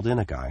twice hauled in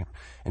a guy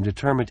and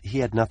determined he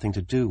had nothing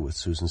to do with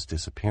Susan's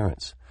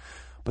disappearance.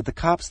 But the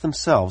cops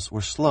themselves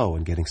were slow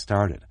in getting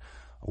started.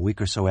 A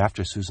week or so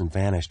after Susan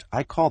vanished,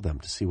 I called them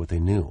to see what they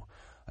knew.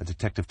 A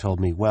detective told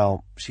me,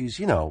 well, she's,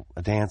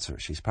 a dancer.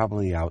 She's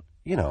probably out,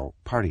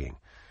 partying.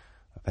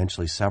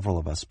 Eventually, several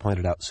of us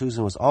pointed out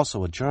Susan was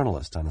also a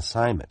journalist on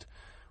assignment.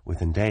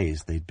 Within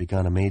days, they'd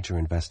begun a major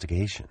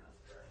investigation.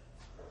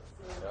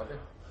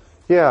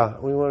 Yeah,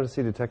 we wanted to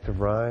see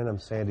Detective Ryan. I'm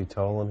Sandy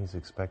Tolan. He's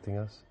expecting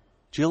us.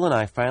 Jill and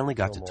I finally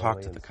got to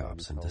talk to the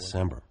cops in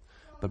December.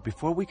 But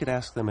before we could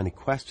ask them any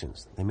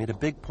questions, they made a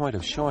big point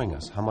of showing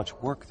us how much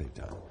work they'd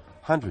done.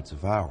 Hundreds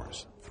of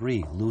hours,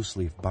 3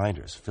 loose-leaf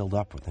binders filled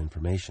up with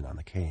information on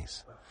the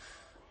case.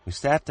 We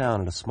sat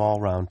down at a small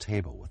round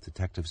table with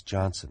Detectives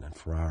Johnson and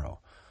Ferraro.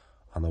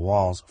 On the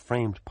walls,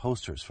 framed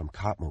posters from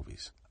cop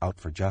movies, Out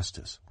for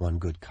Justice, One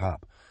Good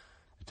Cop.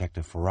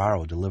 Detective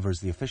Ferraro delivers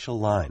the official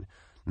line,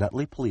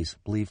 Nutley police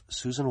believe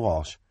Susan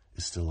Walsh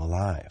is still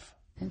alive.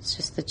 It's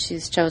just that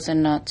she's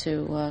chosen not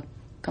to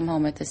come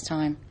home at this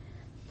time.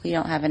 We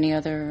don't have any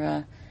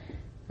other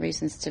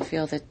reasons to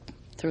feel that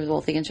through all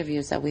the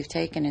interviews that we've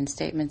taken and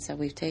statements that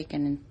we've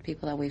taken and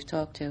people that we've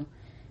talked to,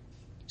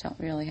 don't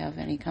really have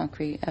any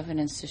concrete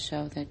evidence to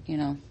show that,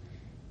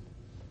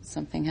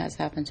 something has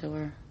happened to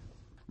her.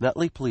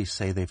 Nutley police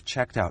say they've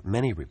checked out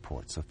many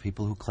reports of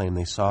people who claim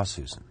they saw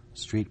Susan,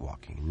 street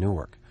walking in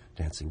Newark,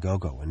 dancing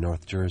go-go in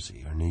North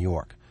Jersey or New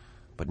York,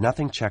 but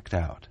nothing checked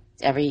out.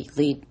 Every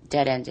lead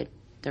dead-ended.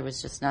 There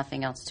was just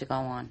nothing else to go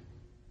on.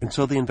 And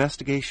so the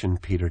investigation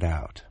petered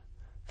out.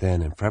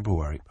 Then in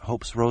February,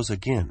 hopes rose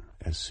again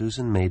as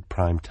Susan made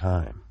prime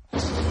time.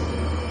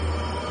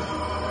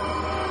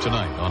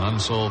 Tonight on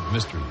Unsolved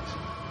Mysteries.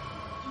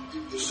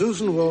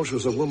 Susan Walsh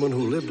was a woman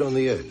who lived on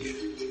the edge,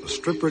 a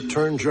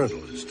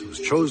stripper-turned-journalist whose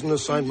chosen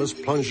assignments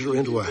plunged her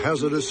into a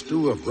hazardous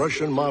stew of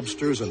Russian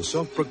mobsters and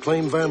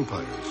self-proclaimed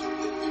vampires.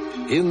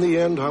 In the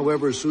end,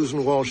 however,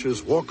 Susan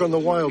Walsh's walk on the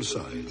wild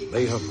side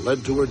may have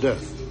led to her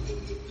death.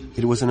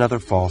 It was another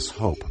false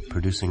hope,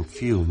 producing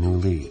few new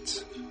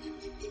leads.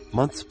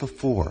 Months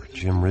before,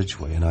 Jim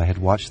Ridgway and I had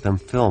watched them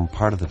film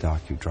part of the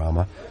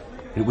docudrama.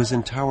 It was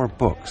in Tower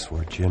Books,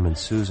 where Jim and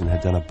Susan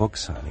had done a book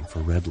signing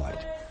for Red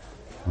Light.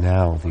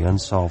 Now, the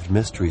Unsolved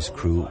Mysteries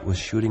crew was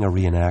shooting a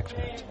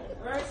reenactment.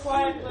 Very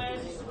quiet,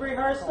 please. This is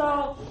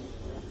rehearsal.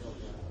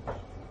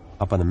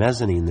 Up on the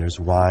mezzanine, there's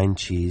wine,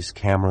 cheese,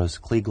 cameras,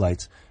 Klieg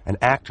lights, and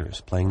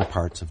actors playing the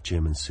parts of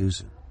Jim and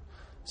Susan.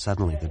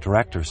 Suddenly, the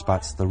director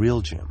spots the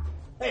real Jim.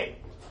 Hey,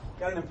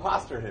 got an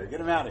imposter here. Get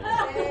him out of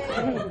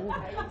here.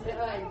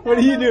 What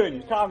are you doing,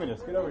 you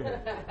communist? Get over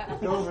here.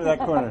 Go over that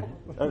corner.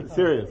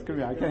 Serious, come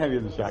here. I can't have you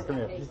in the shot. Come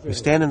here. We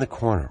stand in the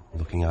corner,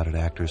 looking out at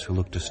actors who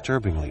look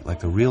disturbingly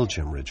like the real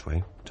Jim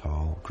Ridgway,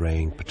 tall,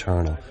 graying,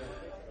 paternal,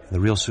 and the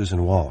real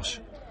Susan Walsh,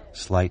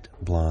 slight,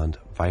 blonde,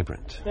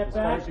 vibrant. Step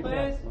back,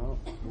 please.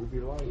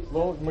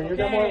 Well, when you're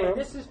done, more Okay, room.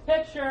 this is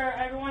picture.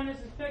 Everyone, this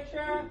is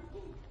picture.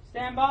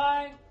 Stand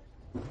by.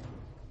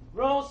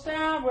 Roll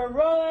sound. We're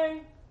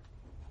rolling.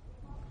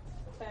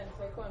 10,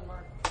 take one,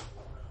 Mark.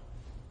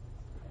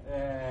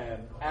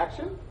 And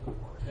action.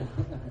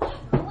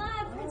 Hello,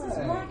 Princess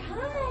Mark.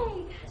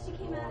 Hi. She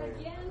came out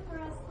again for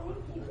us.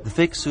 Thank you. The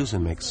fake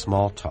Susan makes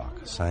small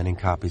talk, signing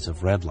copies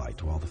of Red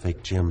Light while the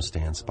fake Jim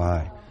stands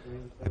by.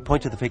 I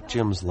point to the fake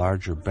Jim's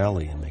larger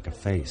belly and make a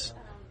face.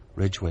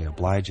 Ridgway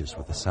obliges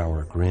with a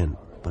sour grin,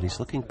 but he's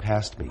looking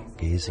past me,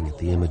 gazing at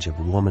the image of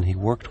a woman he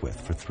worked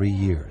with for 3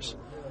 years,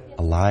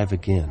 alive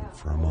again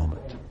for a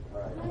moment.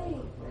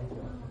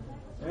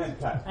 And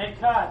cut. And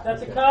cut.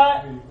 That's a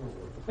cut.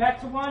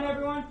 Back to one,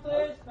 everyone,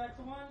 please. Back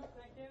to one.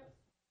 Thank you.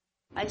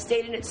 I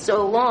stayed in it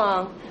so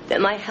long that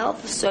my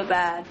health is so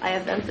bad. I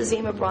have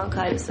emphysema,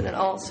 bronchitis, and an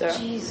ulcer.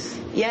 Jeez.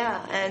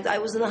 Yeah, and I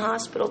was in the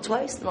hospital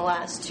twice in the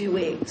last 2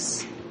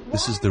 weeks.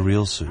 This is the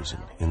real Susan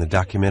in the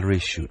documentary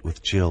shoot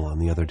with Jill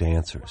and the other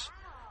dancers.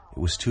 It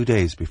was 2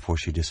 days before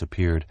she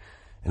disappeared,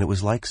 and it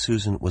was like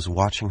Susan was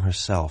watching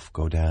herself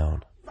go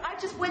down. I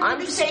just went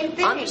through the same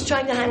thing. I'm just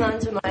trying to hang on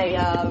to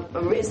my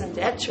raison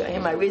d'etre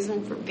and my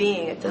reason for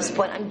being at this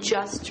point. I'm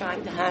just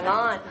trying to hang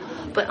on.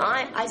 But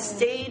I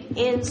stayed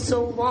in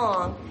so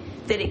long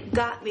that it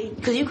got me,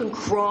 because you can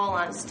crawl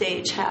on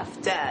stage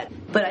half dead.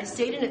 But I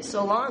stayed in it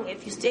so long.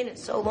 If you stay in it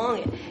so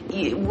long,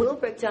 it will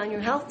break down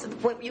your health to the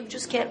point where you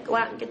just can't go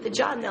out and get the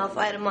job. Now, if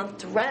I had a month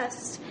to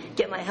rest,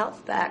 get my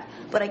health back,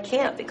 but I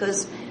can't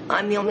because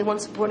I'm the only one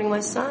supporting my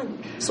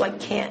son. So I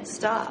can't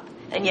stop.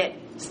 And yet,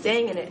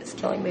 staying in it is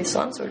killing me,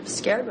 so I'm sort of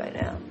scared right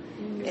now.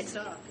 It's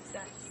not.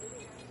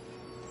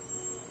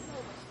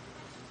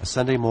 A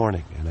Sunday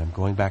morning, and I'm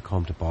going back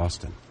home to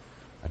Boston.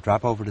 I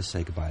drop over to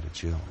say goodbye to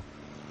Jill.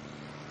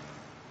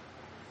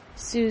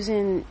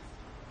 Susan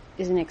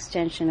is an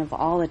extension of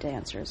all the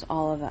dancers,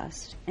 all of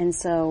us. And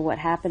so what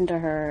happened to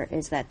her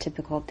is that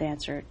typical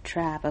dancer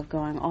trap of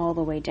going all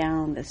the way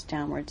down this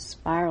downward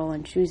spiral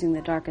and choosing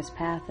the darkest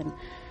path. And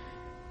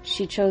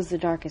she chose the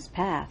darkest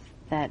path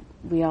that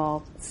we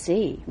all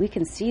see. We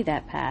can see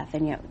that path,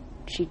 and yet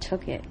she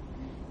took it.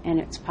 And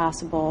it's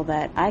possible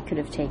that I could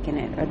have taken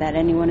it, or that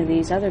any one of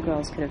these other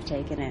girls could have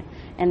taken it.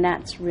 And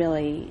that's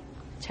really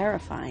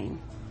terrifying.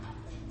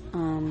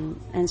 And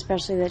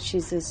especially that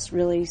she's this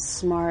really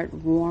smart,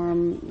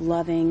 warm,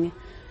 loving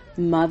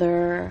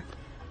mother,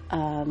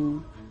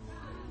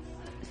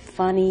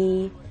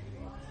 funny,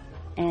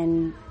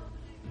 and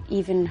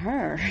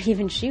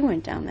even she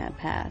went down that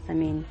path. I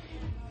mean,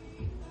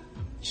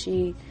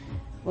 she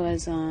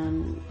was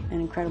an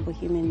incredible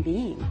human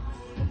being.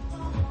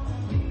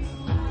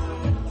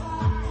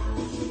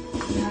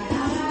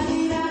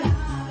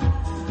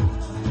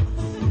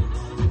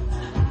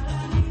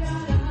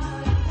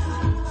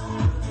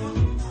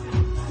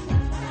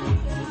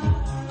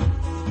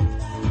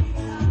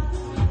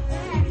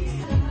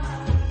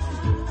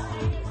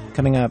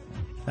 Coming up,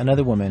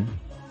 another woman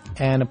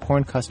and a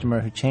porn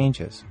customer who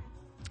changes.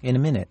 In a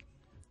minute,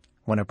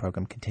 when our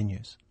program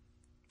continues.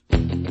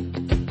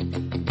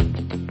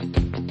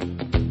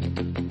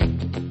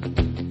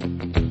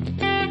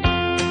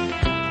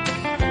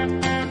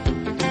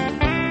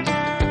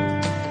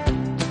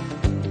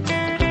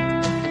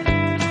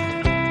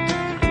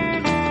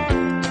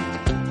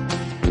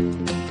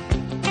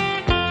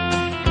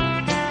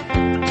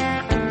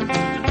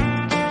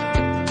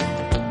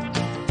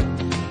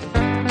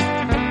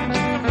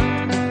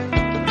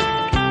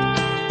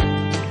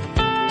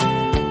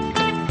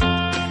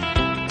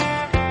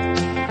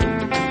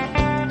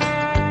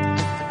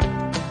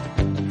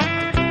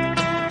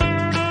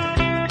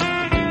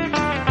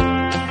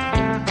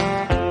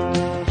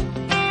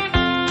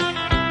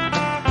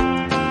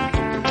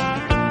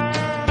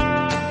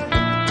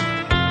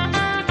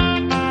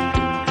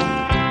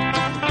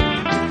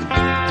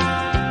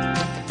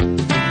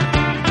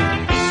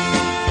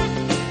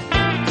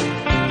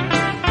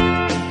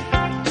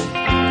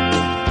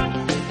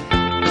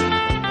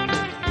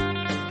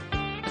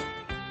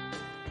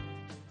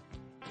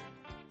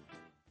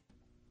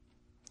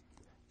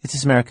 This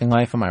is American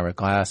Life. I'm Ira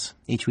Glass.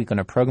 Each week on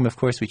our program, of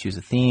course, we choose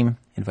a theme,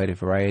 invite a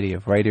variety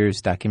of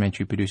writers,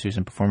 documentary producers,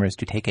 and performers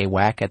to take a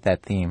whack at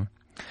that theme.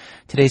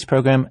 Today's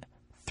program,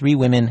 3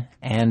 Women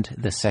and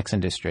the Sex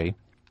Industry.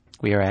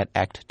 We are at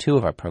Act 2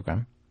 of our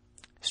program,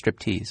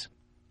 Striptease.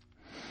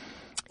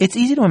 It's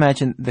easy to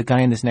imagine the guy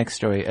in this next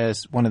story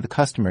as one of the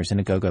customers in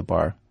a go-go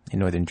bar in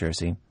northern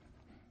Jersey.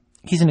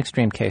 He's an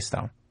extreme case,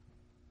 though.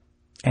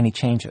 And he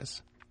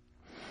changes.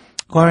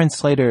 Lauren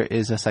Slater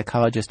is a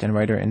psychologist and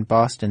writer in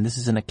Boston. This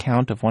is an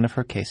account of one of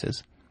her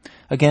cases.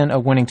 Again, a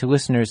warning to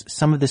listeners,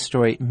 some of this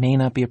story may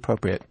not be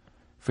appropriate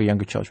for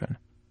younger children.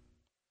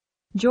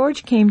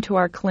 George came to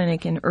our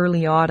clinic in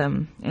early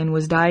autumn and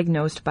was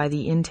diagnosed by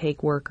the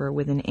intake worker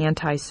with an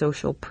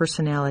antisocial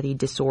personality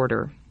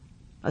disorder,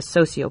 a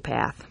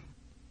sociopath,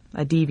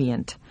 a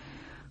deviant,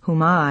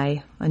 whom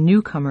I, a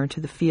newcomer to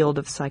the field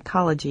of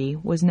psychology,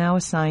 was now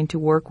assigned to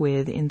work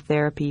with in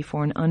therapy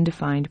for an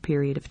undefined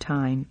period of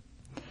time.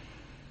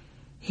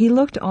 He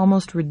looked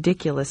almost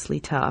ridiculously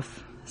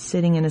tough,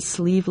 sitting in a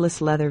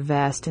sleeveless leather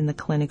vest in the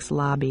clinic's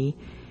lobby,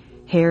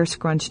 hair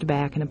scrunched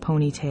back in a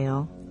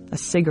ponytail, a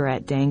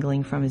cigarette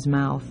dangling from his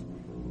mouth,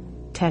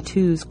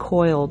 tattoos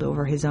coiled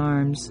over his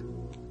arms.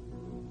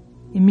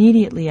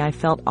 Immediately I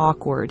felt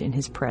awkward in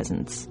his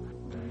presence.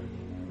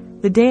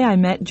 The day I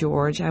met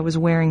George, I was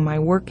wearing my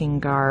working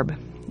garb,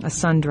 a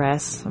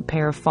sundress, a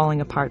pair of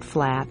falling-apart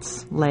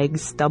flats,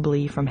 legs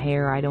stubbly from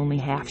hair I'd only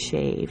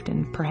half-shaved,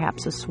 and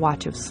perhaps a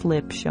swatch of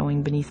slip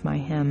showing beneath my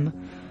hem.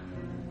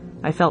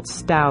 I felt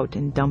stout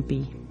and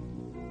dumpy.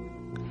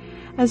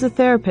 As a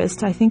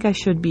therapist, I think I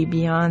should be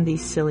beyond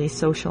these silly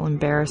social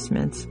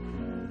embarrassments.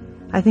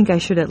 I think I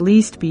should at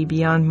least be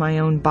beyond my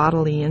own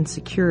bodily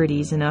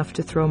insecurities enough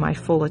to throw my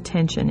full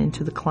attention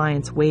into the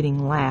client's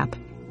waiting lap.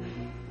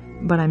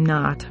 But I'm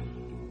not.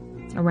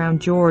 Around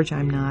George,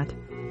 I'm not.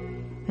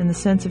 And the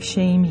sense of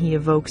shame he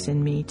evokes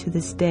in me to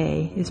this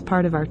day is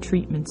part of our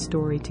treatment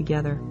story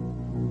together.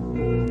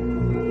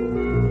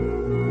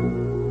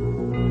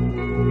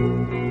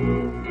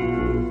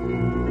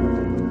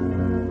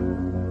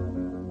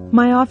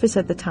 My office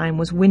at the time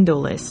was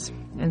windowless,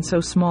 and so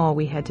small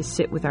we had to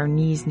sit with our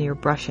knees near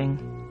brushing.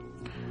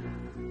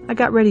 I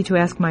got ready to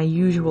ask my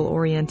usual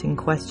orienting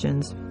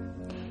questions.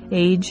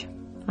 "Age?"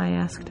 I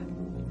asked.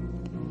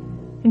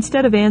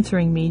 Instead of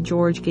answering me,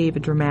 George gave a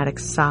dramatic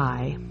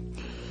sigh.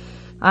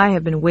 "I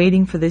have been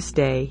waiting for this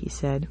day," he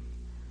said.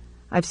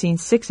 "I've seen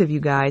 6 of you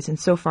guys, and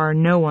so far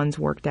no one's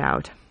worked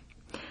out.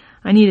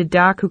 I need a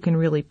doc who can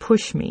really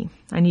push me.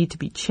 I need to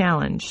be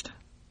challenged."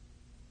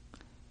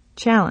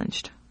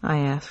 "Challenged?" I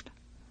asked.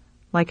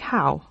 "Like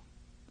how?"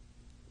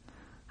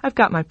 "I've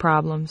got my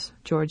problems,"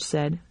 George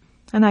said,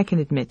 "and I can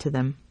admit to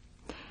them.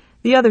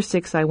 The other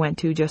 6 I went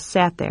to just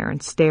sat there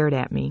and stared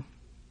at me.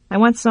 I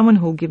want someone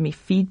who'll give me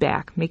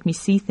feedback, make me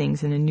see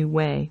things in a new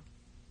way."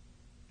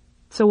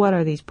 "So what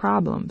are these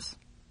problems?"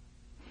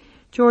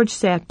 George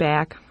sat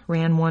back,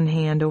 ran one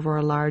hand over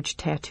a large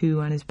tattoo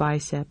on his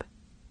bicep.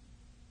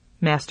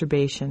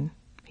 "Masturbation,"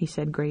 he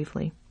said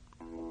gravely.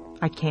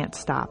 "I can't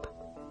stop.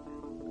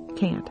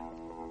 Can't.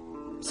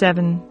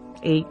 7,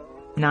 8,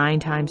 9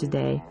 times a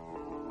day.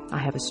 I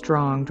have a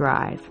strong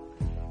drive."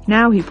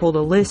 Now he pulled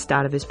a list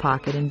out of his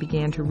pocket and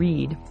began to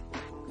read.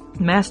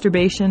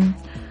 "Masturbation,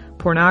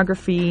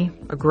 pornography,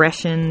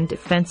 aggression,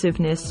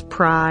 defensiveness,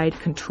 pride,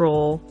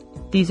 control.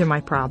 These are my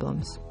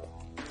problems.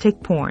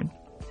 Take porn.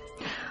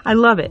 I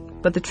love it,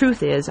 but the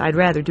truth is I'd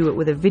rather do it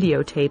with a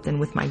videotape than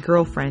with my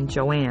girlfriend,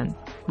 Joanne.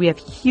 We have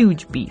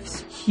huge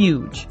beefs.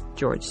 Huge,"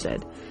 George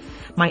said.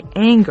 "My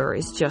anger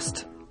is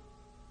just..."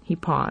 He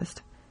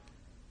paused.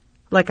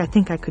 "Like I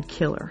think I could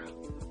kill her.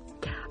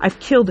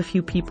 I've killed a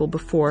few people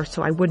before,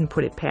 so I wouldn't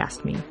put it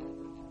past me."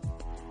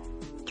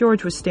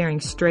 George was staring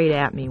straight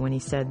at me when he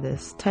said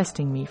this,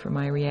 testing me for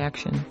my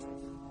reaction.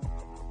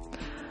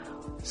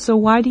 "So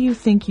why do you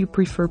think you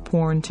prefer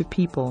porn to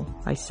people?"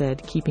 I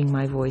said, keeping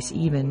my voice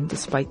even,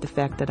 despite the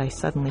fact that I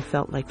suddenly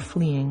felt like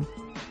fleeing.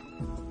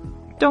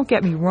 "Don't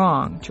get me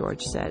wrong,"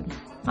 George said.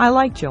 "I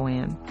like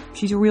Joanne.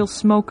 She's a real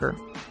smoker.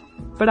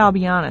 But I'll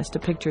be honest, a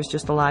picture's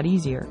just a lot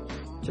easier.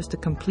 Just a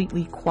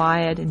completely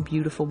quiet and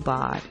beautiful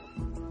bod."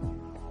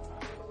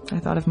 I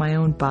thought of my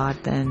own bod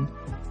then,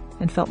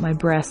 and felt my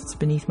breasts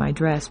beneath my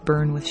dress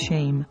burn with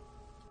shame.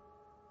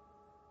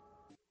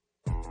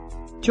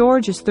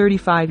 George is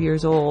 35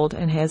 years old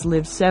and has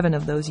lived 7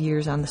 of those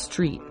years on the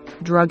street,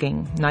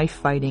 drugging, knife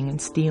fighting, and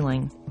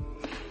stealing.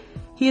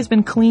 He has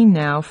been clean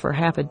now for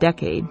half a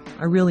decade,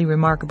 a really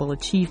remarkable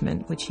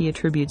achievement which he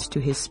attributes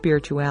to his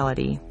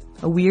spirituality,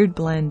 a weird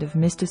blend of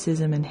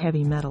mysticism and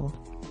heavy metal.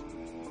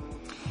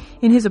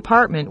 In his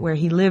apartment where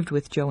he lived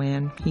with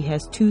Joanne, he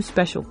has 2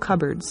 special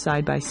cupboards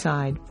side by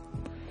side.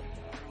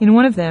 In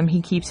one of them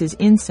he keeps his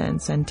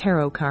incense and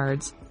tarot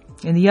cards.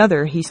 In the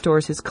other, he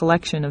stores his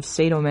collection of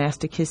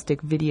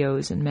sadomasochistic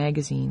videos and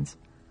magazines.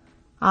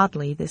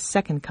 Oddly, this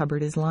second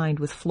cupboard is lined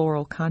with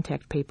floral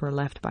contact paper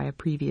left by a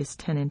previous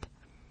tenant.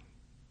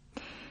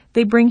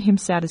 They bring him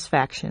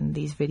satisfaction,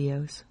 these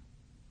videos.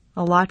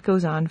 A lot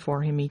goes on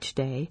for him each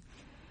day.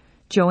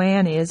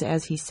 Joanne is,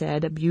 as he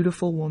said, a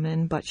beautiful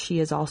woman, but she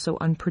is also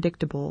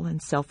unpredictable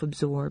and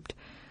self-absorbed,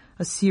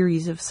 a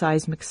series of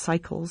seismic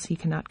cycles he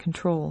cannot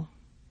control.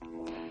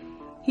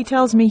 He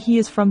tells me he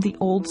is from the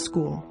old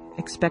school,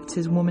 expects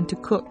his woman to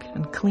cook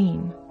and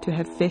clean, to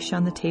have fish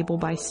on the table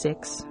by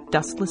 6,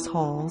 dustless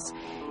halls,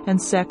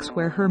 and sex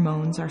where her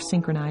moans are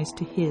synchronized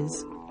to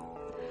his.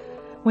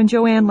 When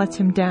Joanne lets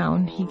him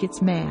down, he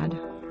gets mad,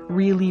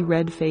 really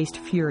red-faced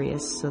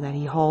furious, so that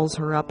he hauls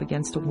her up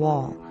against a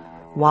wall,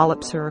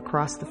 wallops her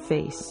across the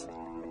face.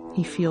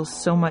 He feels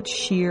so much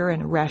sheer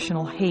and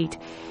irrational hate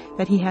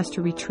that he has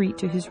to retreat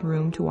to his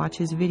room to watch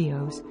his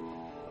videos.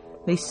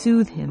 They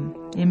soothe him,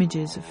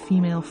 images of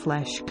female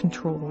flesh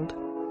controlled.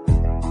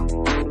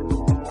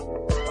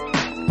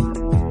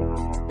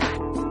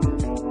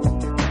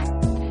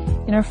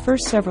 In our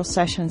first several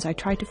sessions, I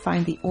tried to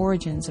find the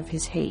origins of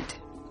his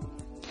hate.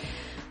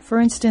 For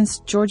instance,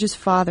 George's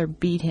father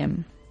beat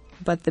him,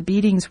 but the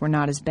beatings were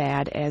not as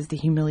bad as the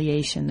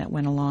humiliation that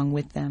went along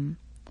with them.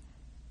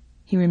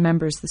 He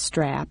remembers the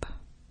strap,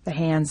 the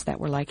hands that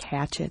were like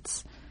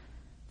hatchets,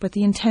 but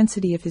the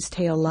intensity of his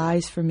tale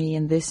lies for me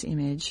in this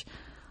image: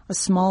 a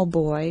small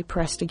boy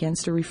pressed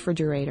against a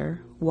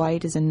refrigerator,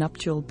 white as a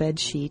nuptial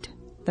bedsheet,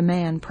 the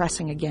man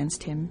pressing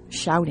against him,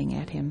 shouting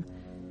at him.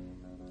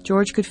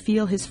 George could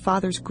feel his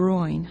father's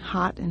groin,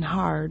 hot and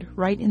hard,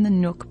 right in the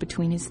nook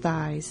between his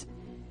thighs.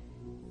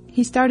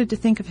 He started to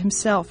think of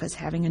himself as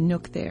having a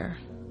nook there,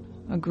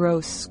 a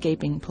gross,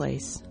 gaping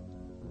place.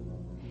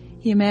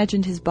 He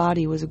imagined his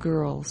body was a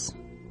girl's.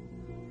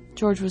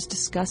 George was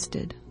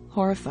disgusted,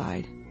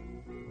 horrified.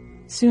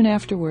 Soon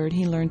afterward,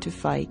 he learned to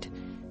fight,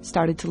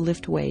 started to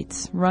lift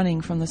weights,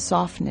 running from the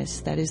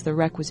softness that is the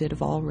requisite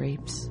of all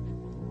rapes.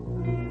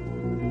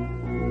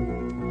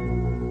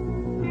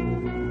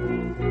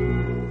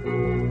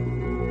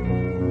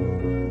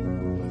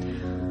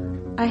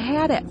 I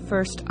had at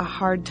first a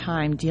hard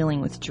time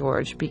dealing with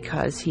George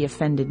because he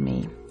offended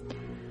me.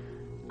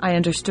 I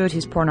understood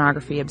his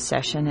pornography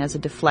obsession as a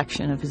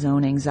deflection of his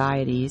own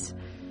anxieties.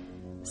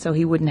 So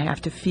he wouldn't have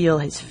to feel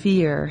his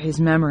fear,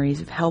 his memories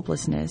of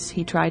helplessness.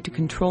 He tried to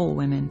control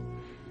women.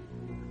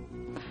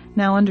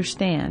 Now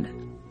understand,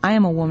 I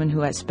am a woman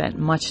who has spent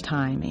much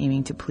time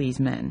aiming to please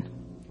men.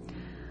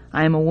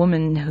 I am a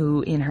woman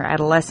who, in her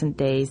adolescent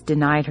days,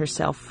 denied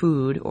herself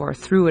food or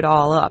threw it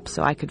all up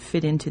so I could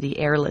fit into the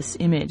airless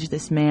image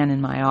this man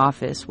in my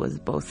office was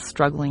both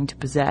struggling to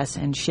possess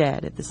and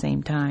shed at the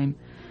same time.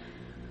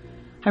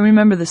 I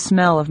remember the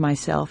smell of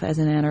myself as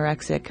an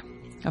anorexic,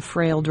 a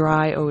frail,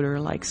 dry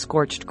odor like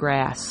scorched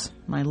grass,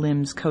 my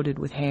limbs coated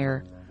with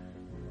hair.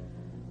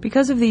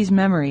 Because of these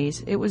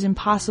memories, it was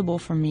impossible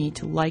for me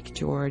to like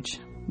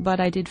George, but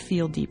I did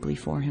feel deeply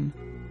for him.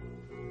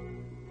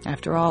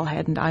 After all,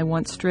 hadn't I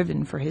once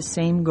striven for his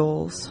same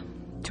goals,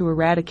 to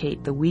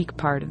eradicate the weak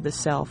part of the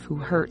self who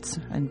hurts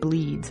and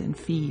bleeds and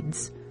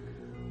feeds?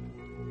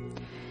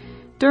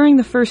 During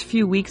the first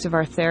few weeks of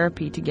our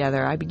therapy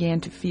together, I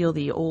began to feel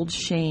the old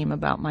shame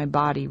about my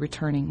body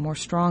returning more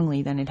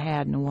strongly than it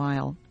had in a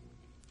while.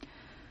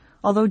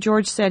 Although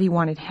George said he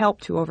wanted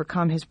help to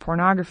overcome his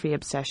pornography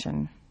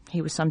obsession,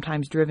 he was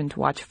sometimes driven to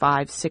watch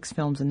 5-6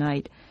 films a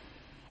night,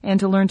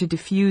 and to learn to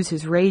diffuse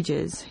his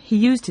rages, he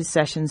used his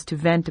sessions to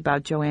vent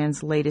about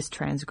Joanne's latest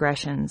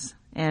transgressions,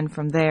 and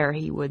from there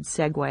he would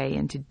segue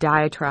into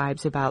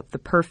diatribes about the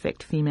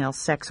perfect female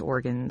sex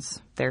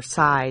organs, their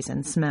size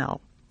and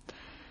smell.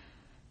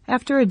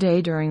 After a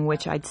day during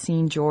which I'd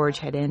seen George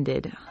had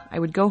ended, I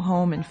would go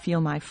home and feel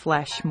my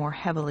flesh more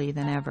heavily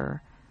than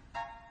ever.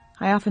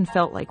 I often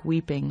felt like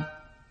weeping,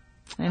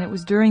 and it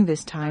was during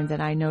this time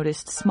that I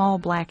noticed small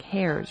black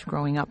hairs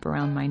growing up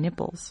around my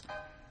nipples.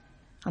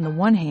 On the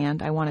one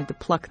hand, I wanted to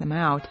pluck them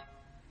out.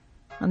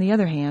 On the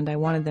other hand, I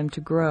wanted them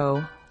to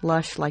grow,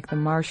 lush like the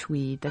marsh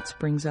weed that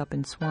springs up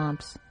in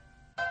swamps.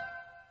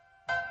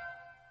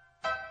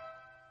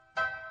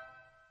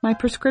 My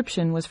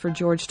prescription was for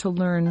George to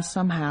learn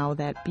somehow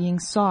that being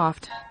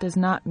soft does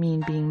not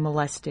mean being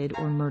molested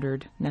or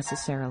murdered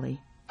necessarily.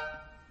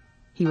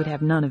 He would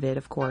have none of it,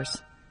 of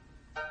course.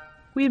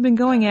 We had been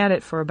going at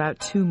it for about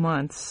 2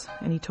 months,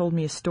 and he told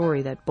me a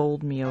story that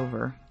bowled me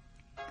over.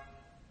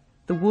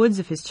 The woods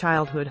of his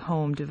childhood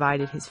home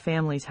divided his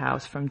family's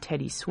house from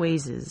Teddy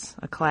Swayze's,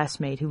 a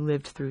classmate who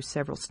lived through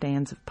several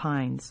stands of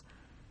pines.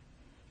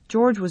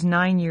 George was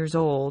 9 years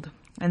old,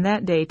 and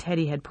that day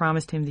Teddy had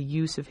promised him the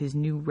use of his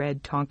new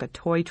red Tonka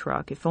toy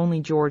truck if only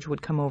George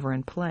would come over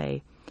and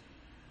play.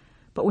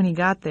 But when he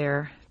got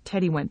there,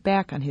 Teddy went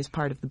back on his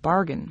part of the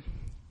bargain.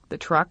 The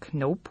truck,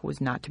 nope,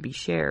 was not to be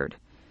shared.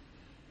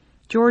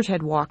 George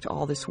had walked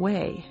all this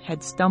way,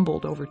 had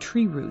stumbled over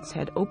tree roots,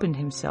 had opened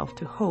himself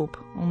to hope,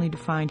 only to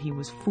find he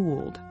was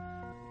fooled.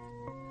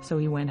 So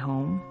he went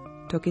home,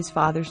 took his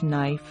father's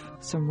knife,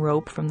 some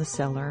rope from the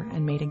cellar,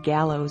 and made a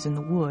gallows in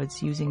the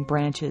woods using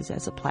branches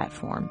as a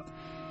platform.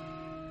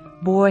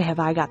 "Boy, have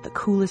I got the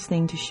coolest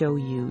thing to show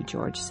you,"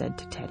 George said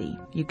to Teddy.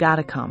 "You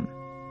gotta come."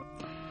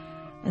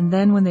 And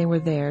then when they were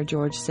there,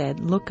 George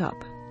said, "Look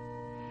up."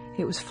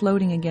 It was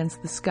floating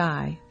against the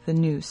sky, the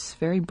noose,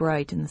 very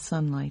bright in the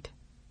sunlight.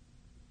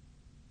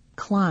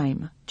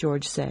 "Climb,"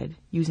 George said,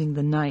 using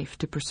the knife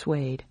to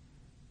persuade.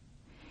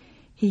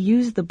 He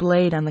used the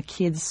blade on the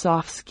kid's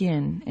soft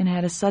skin and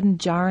had a sudden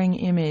jarring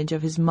image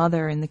of his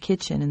mother in the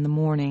kitchen in the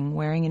morning,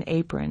 wearing an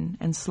apron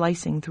and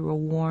slicing through a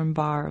warm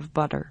bar of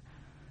butter.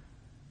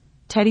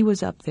 Teddy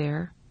was up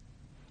there.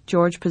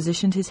 George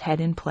positioned his head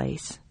in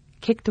place,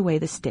 kicked away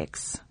the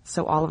sticks,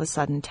 so all of a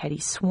sudden Teddy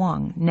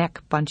swung,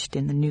 neck bunched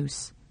in the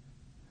noose.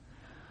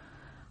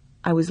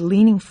 I was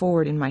leaning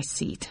forward in my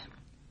seat.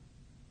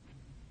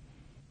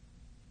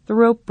 "The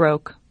rope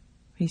broke,"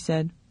 he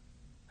said.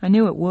 "I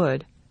knew it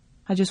would.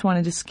 I just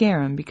wanted to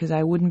scare him because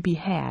I wouldn't be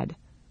had.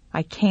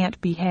 I can't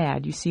be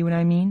had, you see what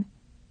I mean?"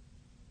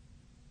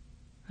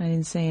 I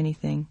didn't say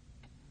anything.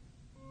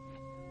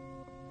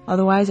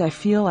 "Otherwise, I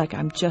feel like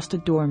I'm just a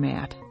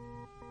doormat."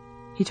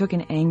 He took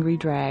an angry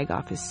drag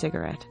off his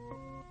cigarette.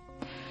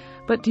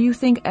 "But do you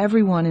think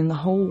everyone in the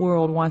whole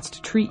world wants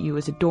to treat you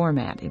as a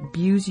doormat,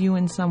 abuse you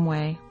in some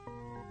way?"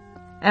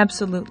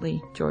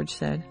 "Absolutely," George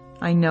said.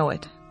 "I know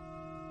it.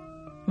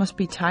 Must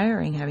be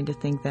tiring having to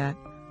think that.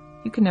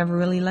 You can never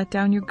really let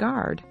down your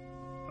guard.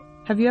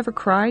 Have you ever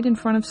cried in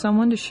front of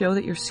someone to show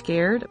that you're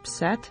scared,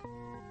 upset?"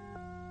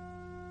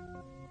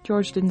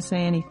 George didn't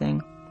say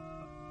anything.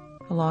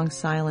 A long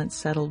silence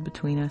settled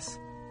between us.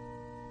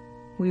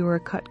 We were a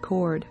cut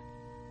cord,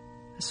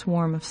 a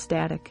swarm of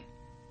static.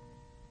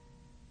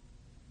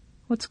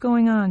 "What's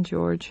going on,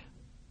 George?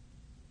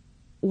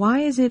 Why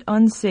is it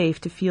unsafe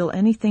to feel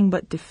anything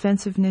but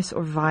defensiveness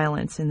or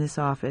violence in this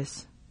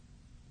office?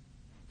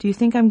 Do you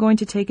think I'm going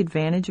to take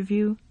advantage of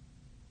you?"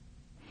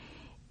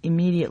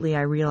 Immediately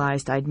I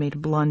realized I'd made a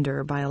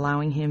blunder by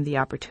allowing him the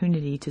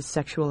opportunity to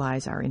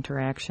sexualize our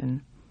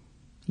interaction.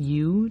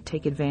 You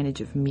take advantage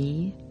of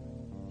me?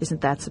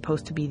 Isn't that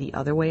supposed to be the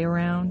other way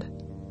around?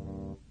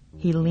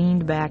 He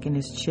leaned back in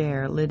his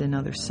chair, lit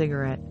another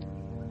cigarette.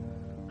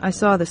 I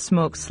saw the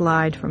smoke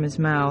slide from his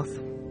mouth,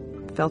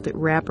 felt it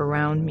wrap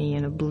around me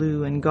in a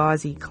blue and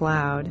gauzy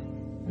cloud,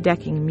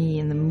 decking me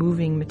in the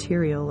moving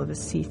material of a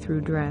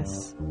see-through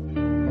dress.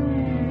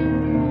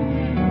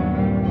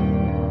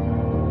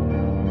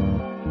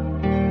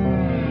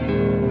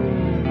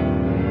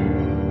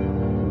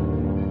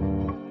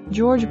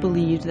 George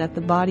believed that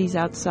the bodies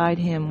outside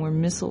him were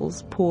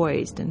missiles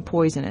poised and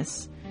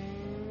poisonous.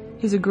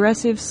 His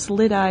aggressive,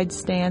 slit-eyed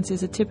stance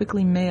is a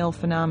typically male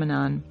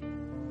phenomenon.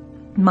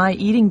 My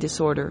eating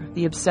disorder,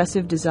 the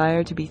obsessive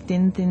desire to be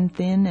thin, thin,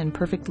 thin and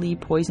perfectly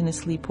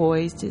poisonously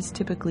poised, is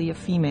typically a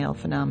female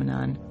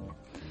phenomenon.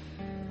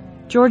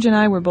 George and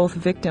I were both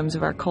victims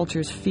of our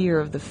culture's fear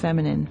of the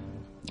feminine,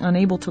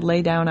 unable to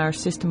lay down our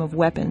system of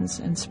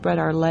weapons and spread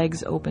our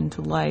legs open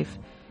to life,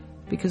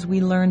 because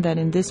we learned that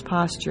in this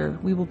posture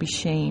we will be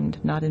shamed,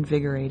 not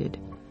invigorated.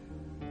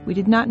 We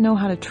did not know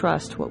how to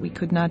trust what we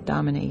could not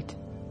dominate.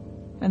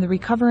 And the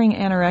recovering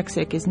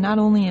anorexic is not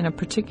only in a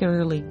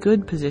particularly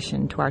good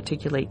position to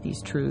articulate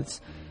these truths,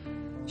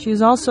 she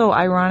is also,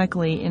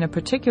 ironically, in a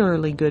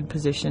particularly good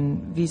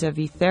position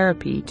vis-à-vis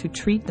therapy to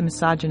treat the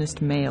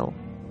misogynist male.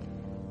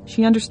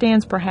 She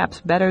understands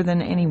perhaps better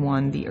than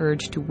anyone the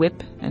urge to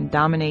whip and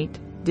dominate,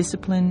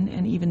 discipline,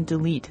 and even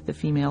delete the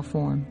female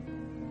form.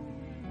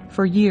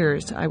 For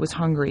years I was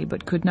hungry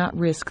but could not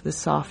risk the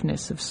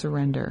softness of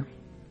surrender.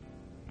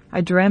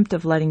 I dreamt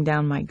of letting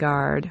down my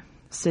guard,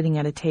 sitting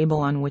at a table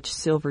on which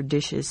silver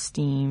dishes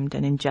steamed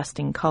and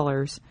ingesting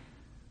colors,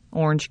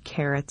 orange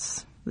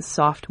carrots, the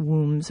soft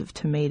wombs of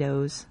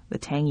tomatoes, the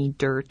tangy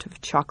dirt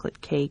of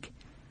chocolate cake.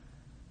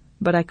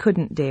 But I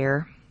couldn't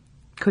dare,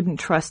 couldn't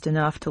trust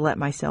enough to let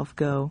myself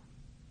go.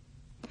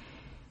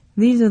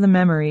 These are the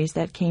memories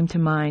that came to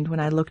mind when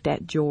I looked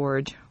at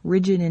George,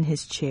 rigid in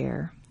his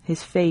chair,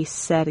 his face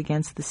set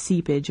against the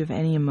seepage of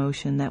any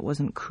emotion that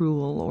wasn't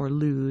cruel or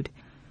lewd.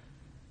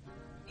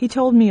 He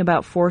told me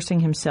about forcing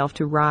himself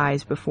to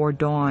rise before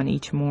dawn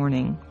each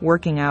morning,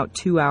 working out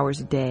 2 hours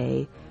a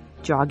day,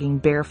 jogging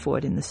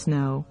barefoot in the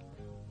snow.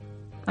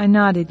 I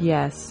nodded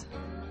yes,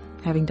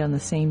 having done the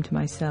same to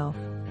myself.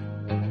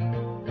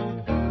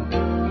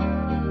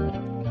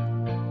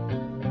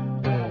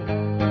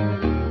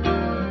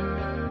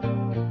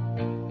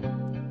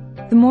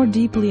 The more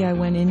deeply I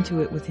went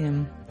into it with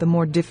him, the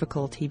more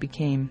difficult he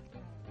became.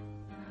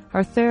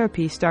 Our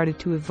therapy started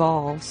to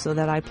evolve so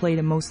that I played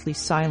a mostly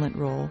silent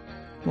role,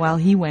 while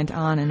he went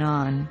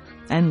on,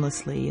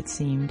 endlessly it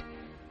seemed,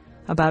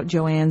 about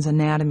Joanne's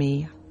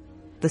anatomy,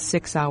 the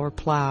 6-hour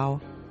plow,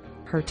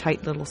 her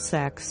tight little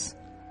sex.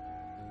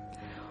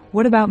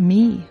 "What about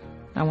me?"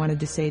 I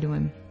wanted to say to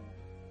him.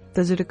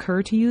 "Does it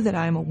occur to you that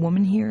I am a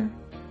woman here?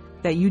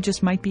 That you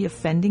just might be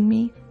offending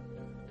me?"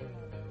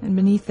 And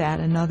beneath that,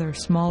 another,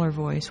 smaller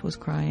voice was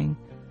crying,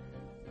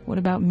 "What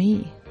about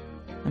me?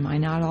 Am I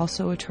not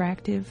also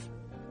attractive?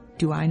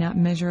 Do I not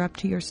measure up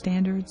to your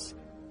standards?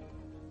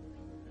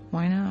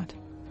 Why not?"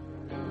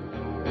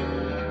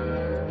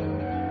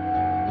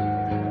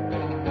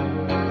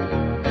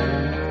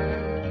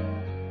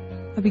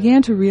 I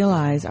began to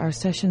realize our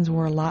sessions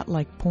were a lot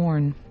like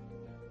porn,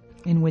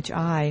 in which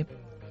I,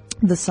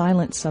 the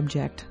silent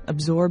subject,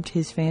 absorbed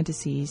his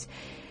fantasies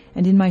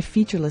and in my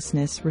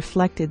featurelessness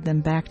reflected them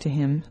back to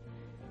him,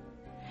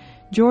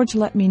 George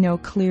let me know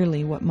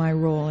clearly what my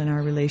role in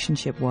our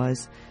relationship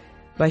was,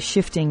 by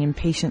shifting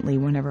impatiently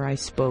whenever I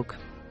spoke,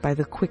 by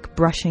the quick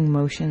brushing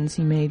motions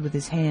he made with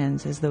his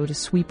hands as though to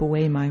sweep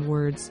away my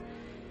words,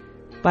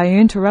 by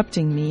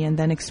interrupting me and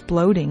then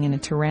exploding in a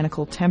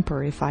tyrannical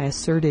temper if I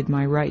asserted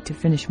my right to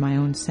finish my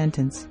own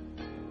sentence.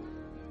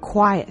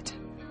 "Quiet,"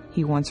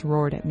 he once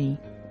roared at me,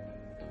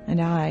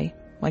 and I,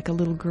 like a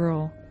little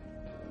girl,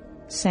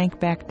 sank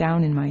back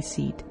down in my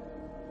seat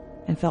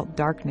and felt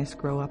darkness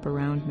grow up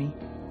around me.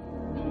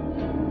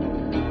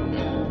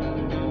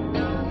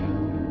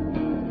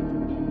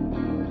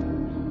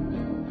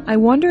 "I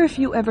wonder if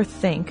you ever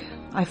think,"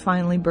 I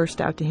finally burst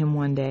out to him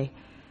one day,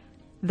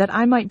 "that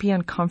I might be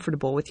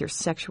uncomfortable with your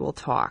sexual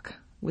talk,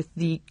 with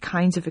the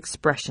kinds of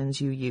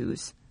expressions you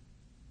use."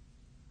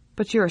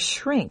 "But you're a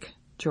shrink,"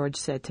 George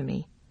said to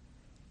me.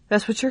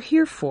 "That's what you're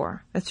here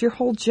for. That's your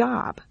whole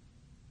job."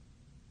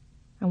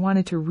 I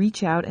wanted to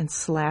reach out and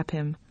slap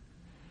him.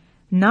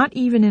 Not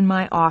even in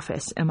my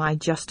office am I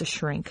just a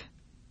shrink.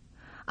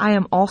 I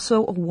am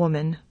also a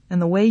woman,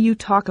 and the way you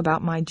talk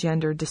about my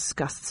gender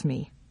disgusts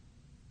me.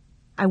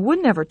 I would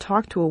never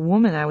talk to a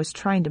woman I was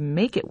trying to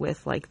make it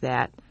with like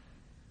that.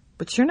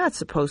 But you're not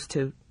supposed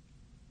to.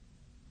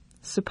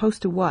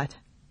 Supposed to what?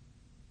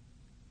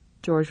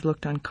 George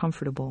looked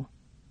uncomfortable.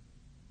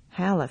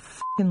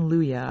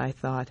 Hallelujah, I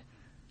thought.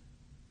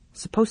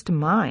 Supposed to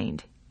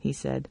mind, he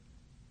said.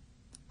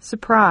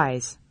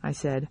 Surprise, I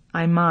said.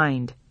 I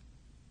mind.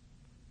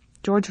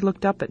 George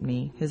looked up at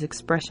me, his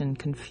expression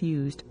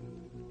confused.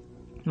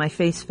 My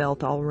face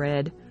felt all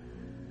red.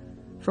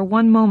 For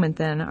one moment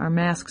then, our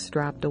masks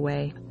dropped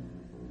away.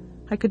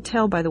 I could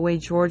tell by the way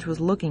George was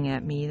looking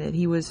at me that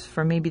he was,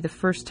 for maybe the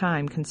first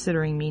time,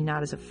 considering me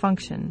not as a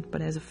function,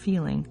 but as a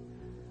feeling.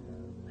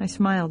 I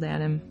smiled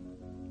at him.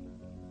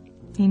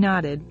 He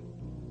nodded.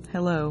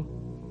 Hello.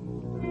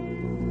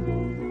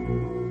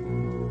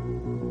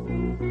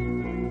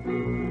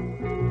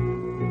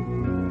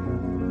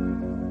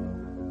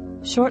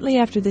 Shortly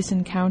after this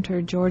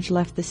encounter, George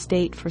left the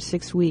state for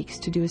 6 weeks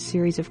to do a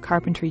series of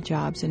carpentry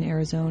jobs in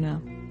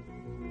Arizona.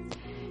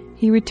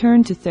 He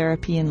returned to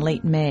therapy in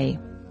late May.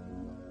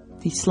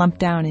 He slumped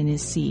down in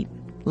his seat,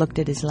 looked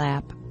at his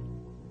lap.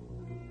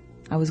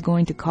 I was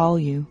going to call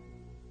you,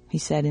 he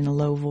said in a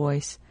low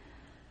voice.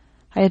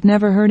 I had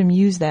never heard him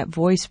use that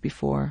voice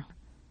before.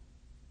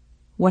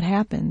 What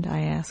happened?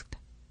 I asked.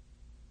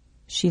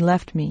 She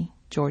left me,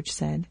 George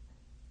said.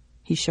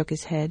 He shook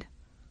his head.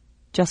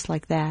 Just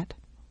like that.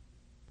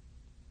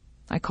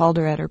 I called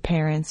her at her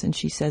parents' and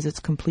she says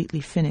it's completely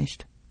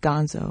finished.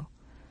 Gonzo.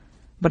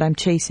 But I'm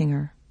chasing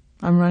her.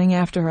 I'm running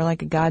after her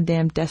like a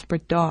goddamn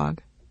desperate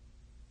dog.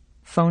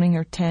 Phoning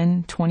her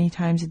 10, 20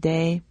 times a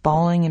day,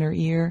 bawling in her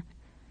ear.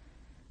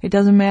 It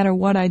doesn't matter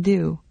what I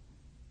do.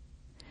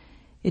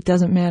 It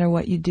doesn't matter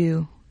what you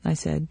do, I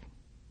said.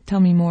 Tell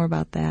me more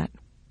about that.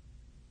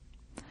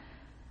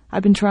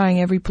 I've been trying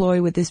every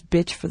ploy with this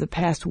bitch for the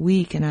past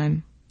week and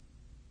I'm...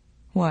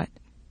 What?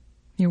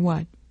 You're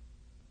what?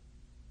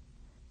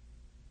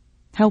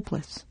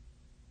 Helpless.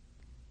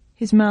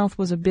 His mouth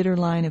was a bitter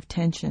line of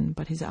tension,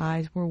 but his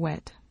eyes were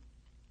wet.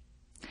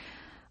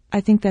 I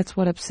think that's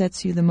what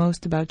upsets you the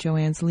most about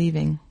Joanne's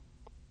leaving.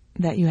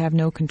 That you have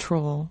no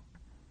control.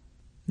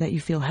 That you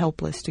feel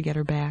helpless to get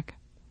her back.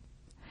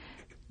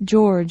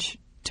 George,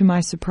 to my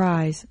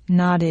surprise,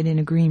 nodded in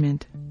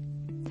agreement.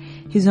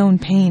 His own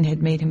pain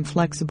had made him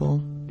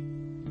flexible,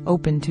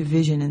 open to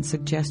vision and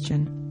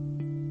suggestion.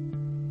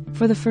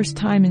 For the first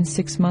time in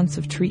 6 months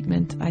of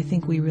treatment, I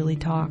think we really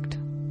talked.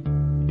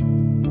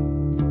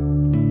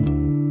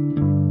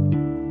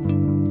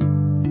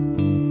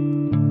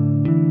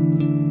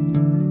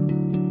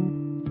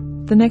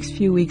 The next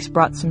few weeks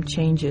brought some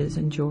changes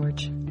in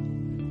George.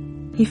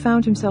 He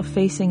found himself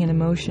facing an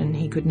emotion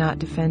he could not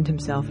defend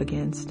himself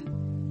against.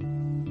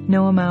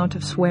 No amount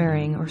of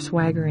swearing or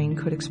swaggering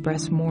could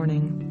express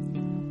mourning.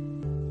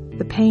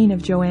 The pain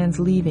of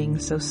Joanne's leaving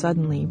so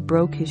suddenly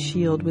broke his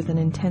shield with an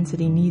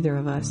intensity neither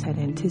of us had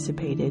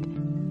anticipated.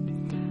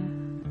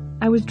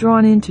 I was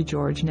drawn into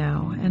George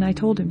now, and I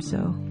told him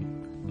so.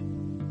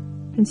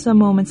 In some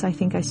moments I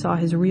think I saw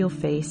his real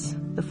face,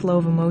 the flow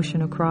of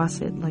emotion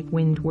across it like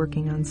wind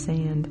working on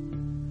sand.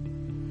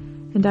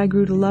 And I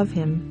grew to love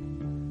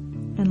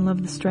him, and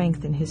love the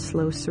strength in his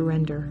slow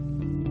surrender.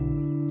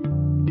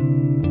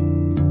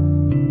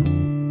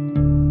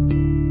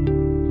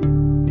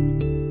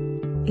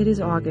 It is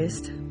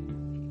August.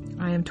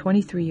 I am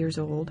 23 years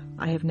old.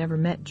 I have never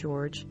met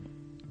George.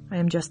 I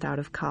am just out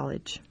of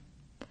college.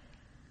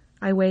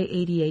 I weigh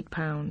 88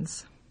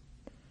 pounds.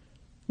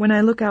 When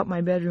I look out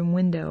my bedroom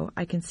window,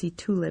 I can see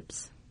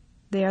tulips.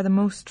 They are the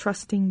most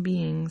trusting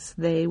beings,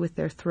 they with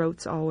their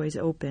throats always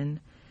open,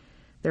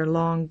 their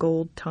long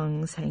gold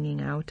tongues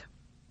hanging out.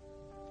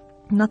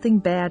 Nothing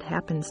bad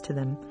happens to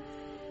them.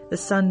 The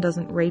sun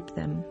doesn't rape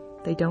them.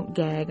 They don't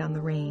gag on the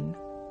rain.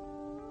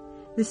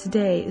 This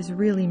day is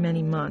really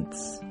many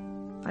months.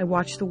 I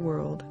watch the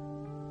world.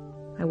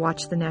 I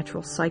watch the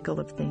natural cycle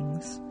of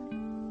things.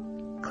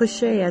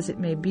 Cliché as it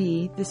may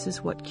be, this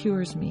is what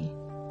cures me.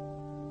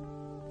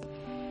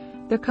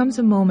 There comes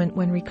a moment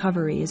when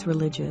recovery is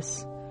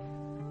religious.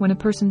 When a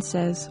person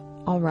says,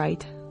 "All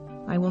right,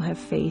 I will have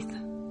faith.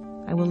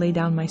 I will lay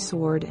down my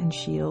sword and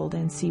shield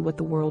and see what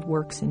the world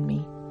works in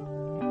me."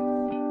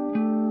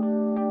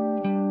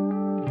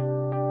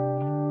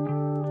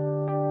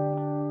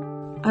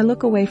 I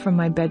look away from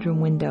my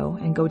bedroom window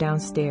and go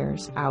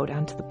downstairs, out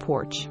onto the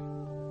porch.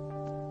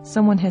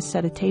 Someone has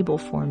set a table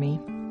for me.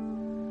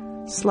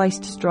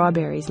 Sliced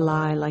strawberries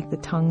lie like the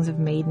tongues of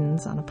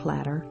maidens on a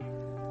platter,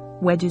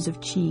 wedges of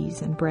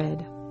cheese and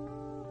bread.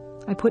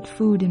 I put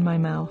food in my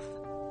mouth.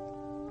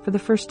 For the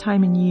first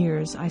time in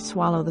years, I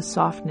swallow the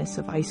softness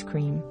of ice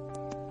cream.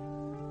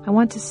 I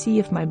want to see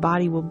if my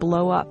body will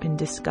blow up in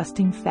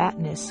disgusting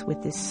fatness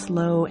with this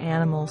slow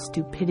animal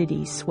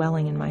stupidity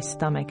swelling in my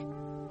stomach.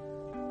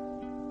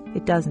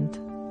 It doesn't.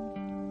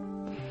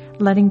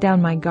 Letting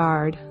down my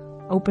guard,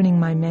 opening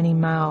my many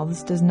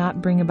mouths, does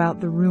not bring about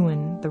the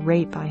ruin, the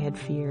rape I had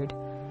feared.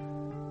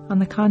 On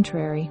the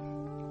contrary,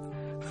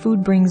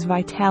 food brings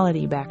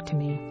vitality back to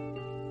me.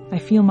 I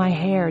feel my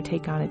hair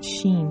take on its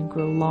sheen,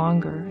 grow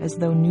longer, as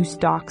though new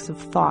stalks of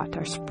thought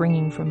are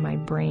springing from my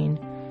brain.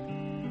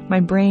 My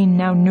brain,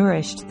 now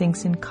nourished,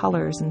 thinks in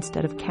colors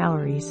instead of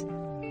calories.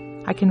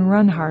 I can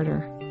run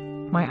harder.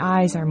 My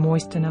eyes are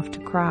moist enough to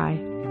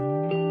cry.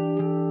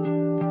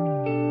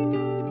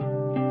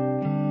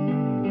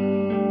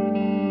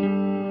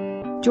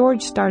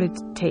 George started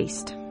to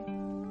taste.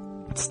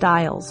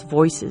 Styles,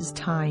 voices,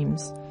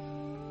 times.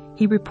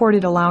 He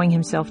reported allowing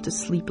himself to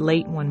sleep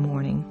late one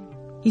morning.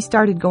 He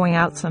started going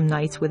out some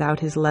nights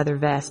without his leather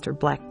vest or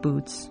black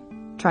boots,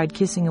 tried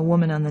kissing a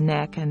woman on the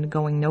neck and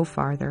going no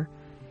farther.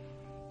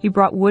 He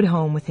brought wood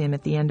home with him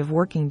at the end of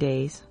working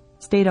days,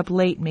 stayed up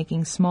late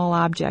making small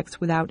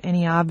objects without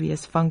any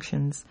obvious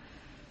functions.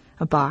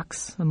 A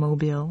box, a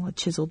mobile, a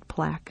chiseled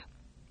plaque.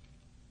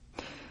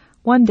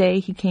 One day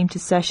he came to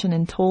session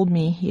and told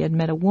me he had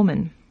met a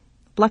woman,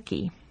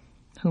 Lucky,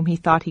 whom he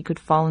thought he could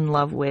fall in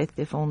love with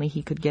if only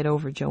he could get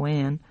over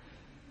Joanne.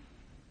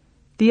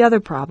 "The other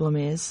problem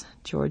is,"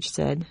 George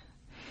said,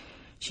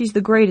 "she's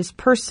the greatest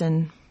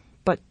person,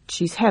 but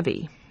she's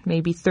heavy,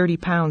 maybe 30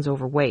 pounds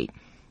overweight.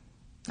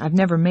 I've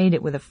never made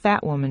it with a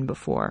fat woman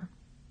before.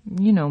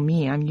 You know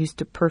me, I'm used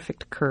to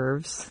perfect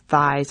curves,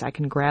 thighs I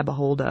can grab a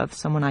hold of,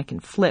 someone I can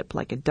flip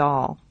like a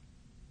doll."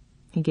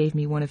 He gave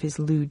me one of his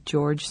lewd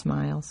George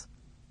smiles.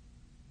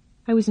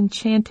 I was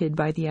enchanted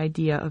by the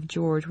idea of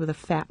George with a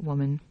fat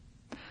woman.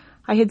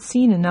 I had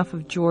seen enough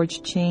of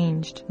George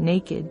changed,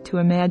 naked, to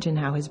imagine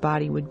how his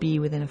body would be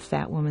within a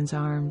fat woman's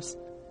arms.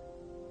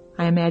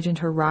 I imagined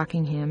her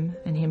rocking him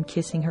and him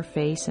kissing her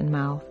face and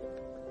mouth.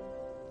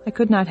 I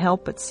could not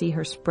help but see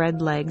her spread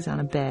legs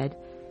on a bed,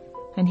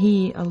 and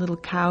he, a little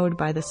cowed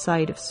by the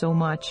sight of so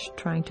much,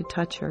 trying to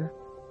touch her,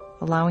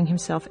 allowing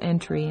himself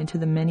entry into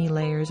the many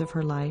layers of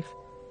her life.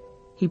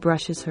 He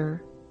brushes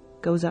her,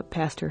 goes up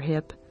past her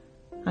hip,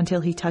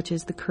 until he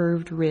touches the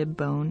curved rib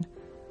bone,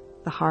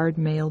 the hard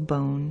male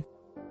bone,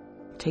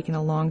 taken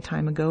a long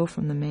time ago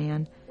from the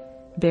man,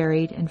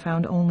 buried and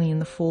found only in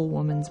the full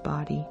woman's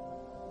body.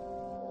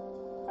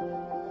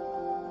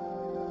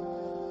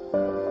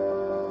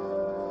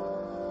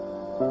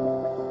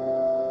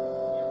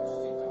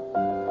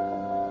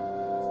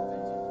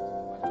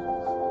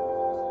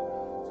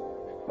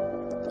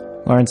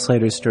 Lauren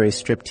Slater's story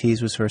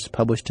Striptease was first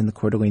published in the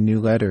Quarterly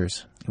New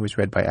Letters. It was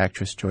read by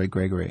actress Joy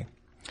Gregory.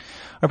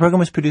 Our program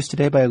was produced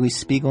today by Elise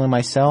Spiegel and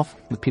myself,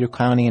 with Peter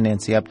Clowney and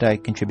Nancy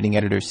Updike, contributing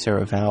editors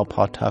Sarah Val,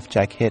 Paul Tuff,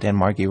 Jack Hitt, and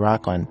Margie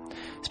Rockland.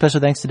 Special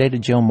thanks today to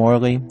Jill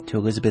Morley, to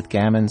Elizabeth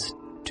Gammons,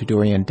 to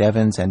Dorian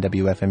Devons and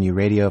WFMU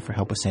Radio for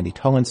help with Sandy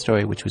Tolan's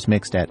story, which was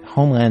mixed at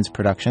Homelands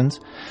Productions.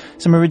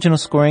 Some original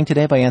scoring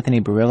today by Anthony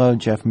Barillo,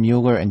 Jeff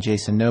Mueller, and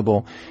Jason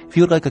Noble. If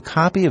you would like a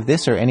copy of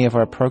this or any of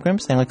our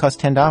programs, they only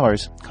cost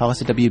 $10. Call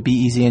us at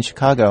WBEZ in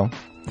Chicago,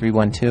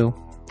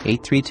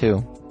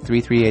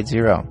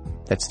 312-832-3380.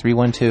 That's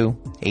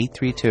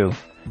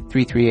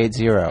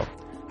 312-832-3380.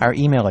 Our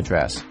email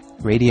address,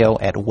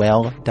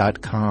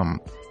 radio@well.com.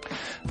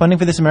 Funding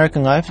for This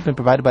American Life has been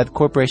provided by the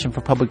Corporation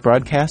for Public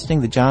Broadcasting,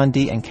 the John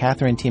D. and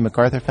Catherine T.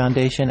 MacArthur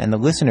Foundation, and the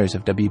listeners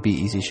of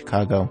WBEZ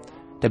Chicago.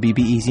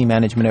 WBEZ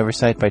Management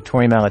Oversight by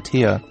Tori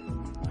Malatia.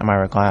 I'm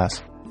Ira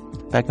Glass.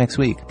 Back next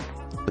week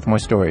with more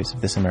stories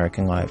of This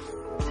American Life.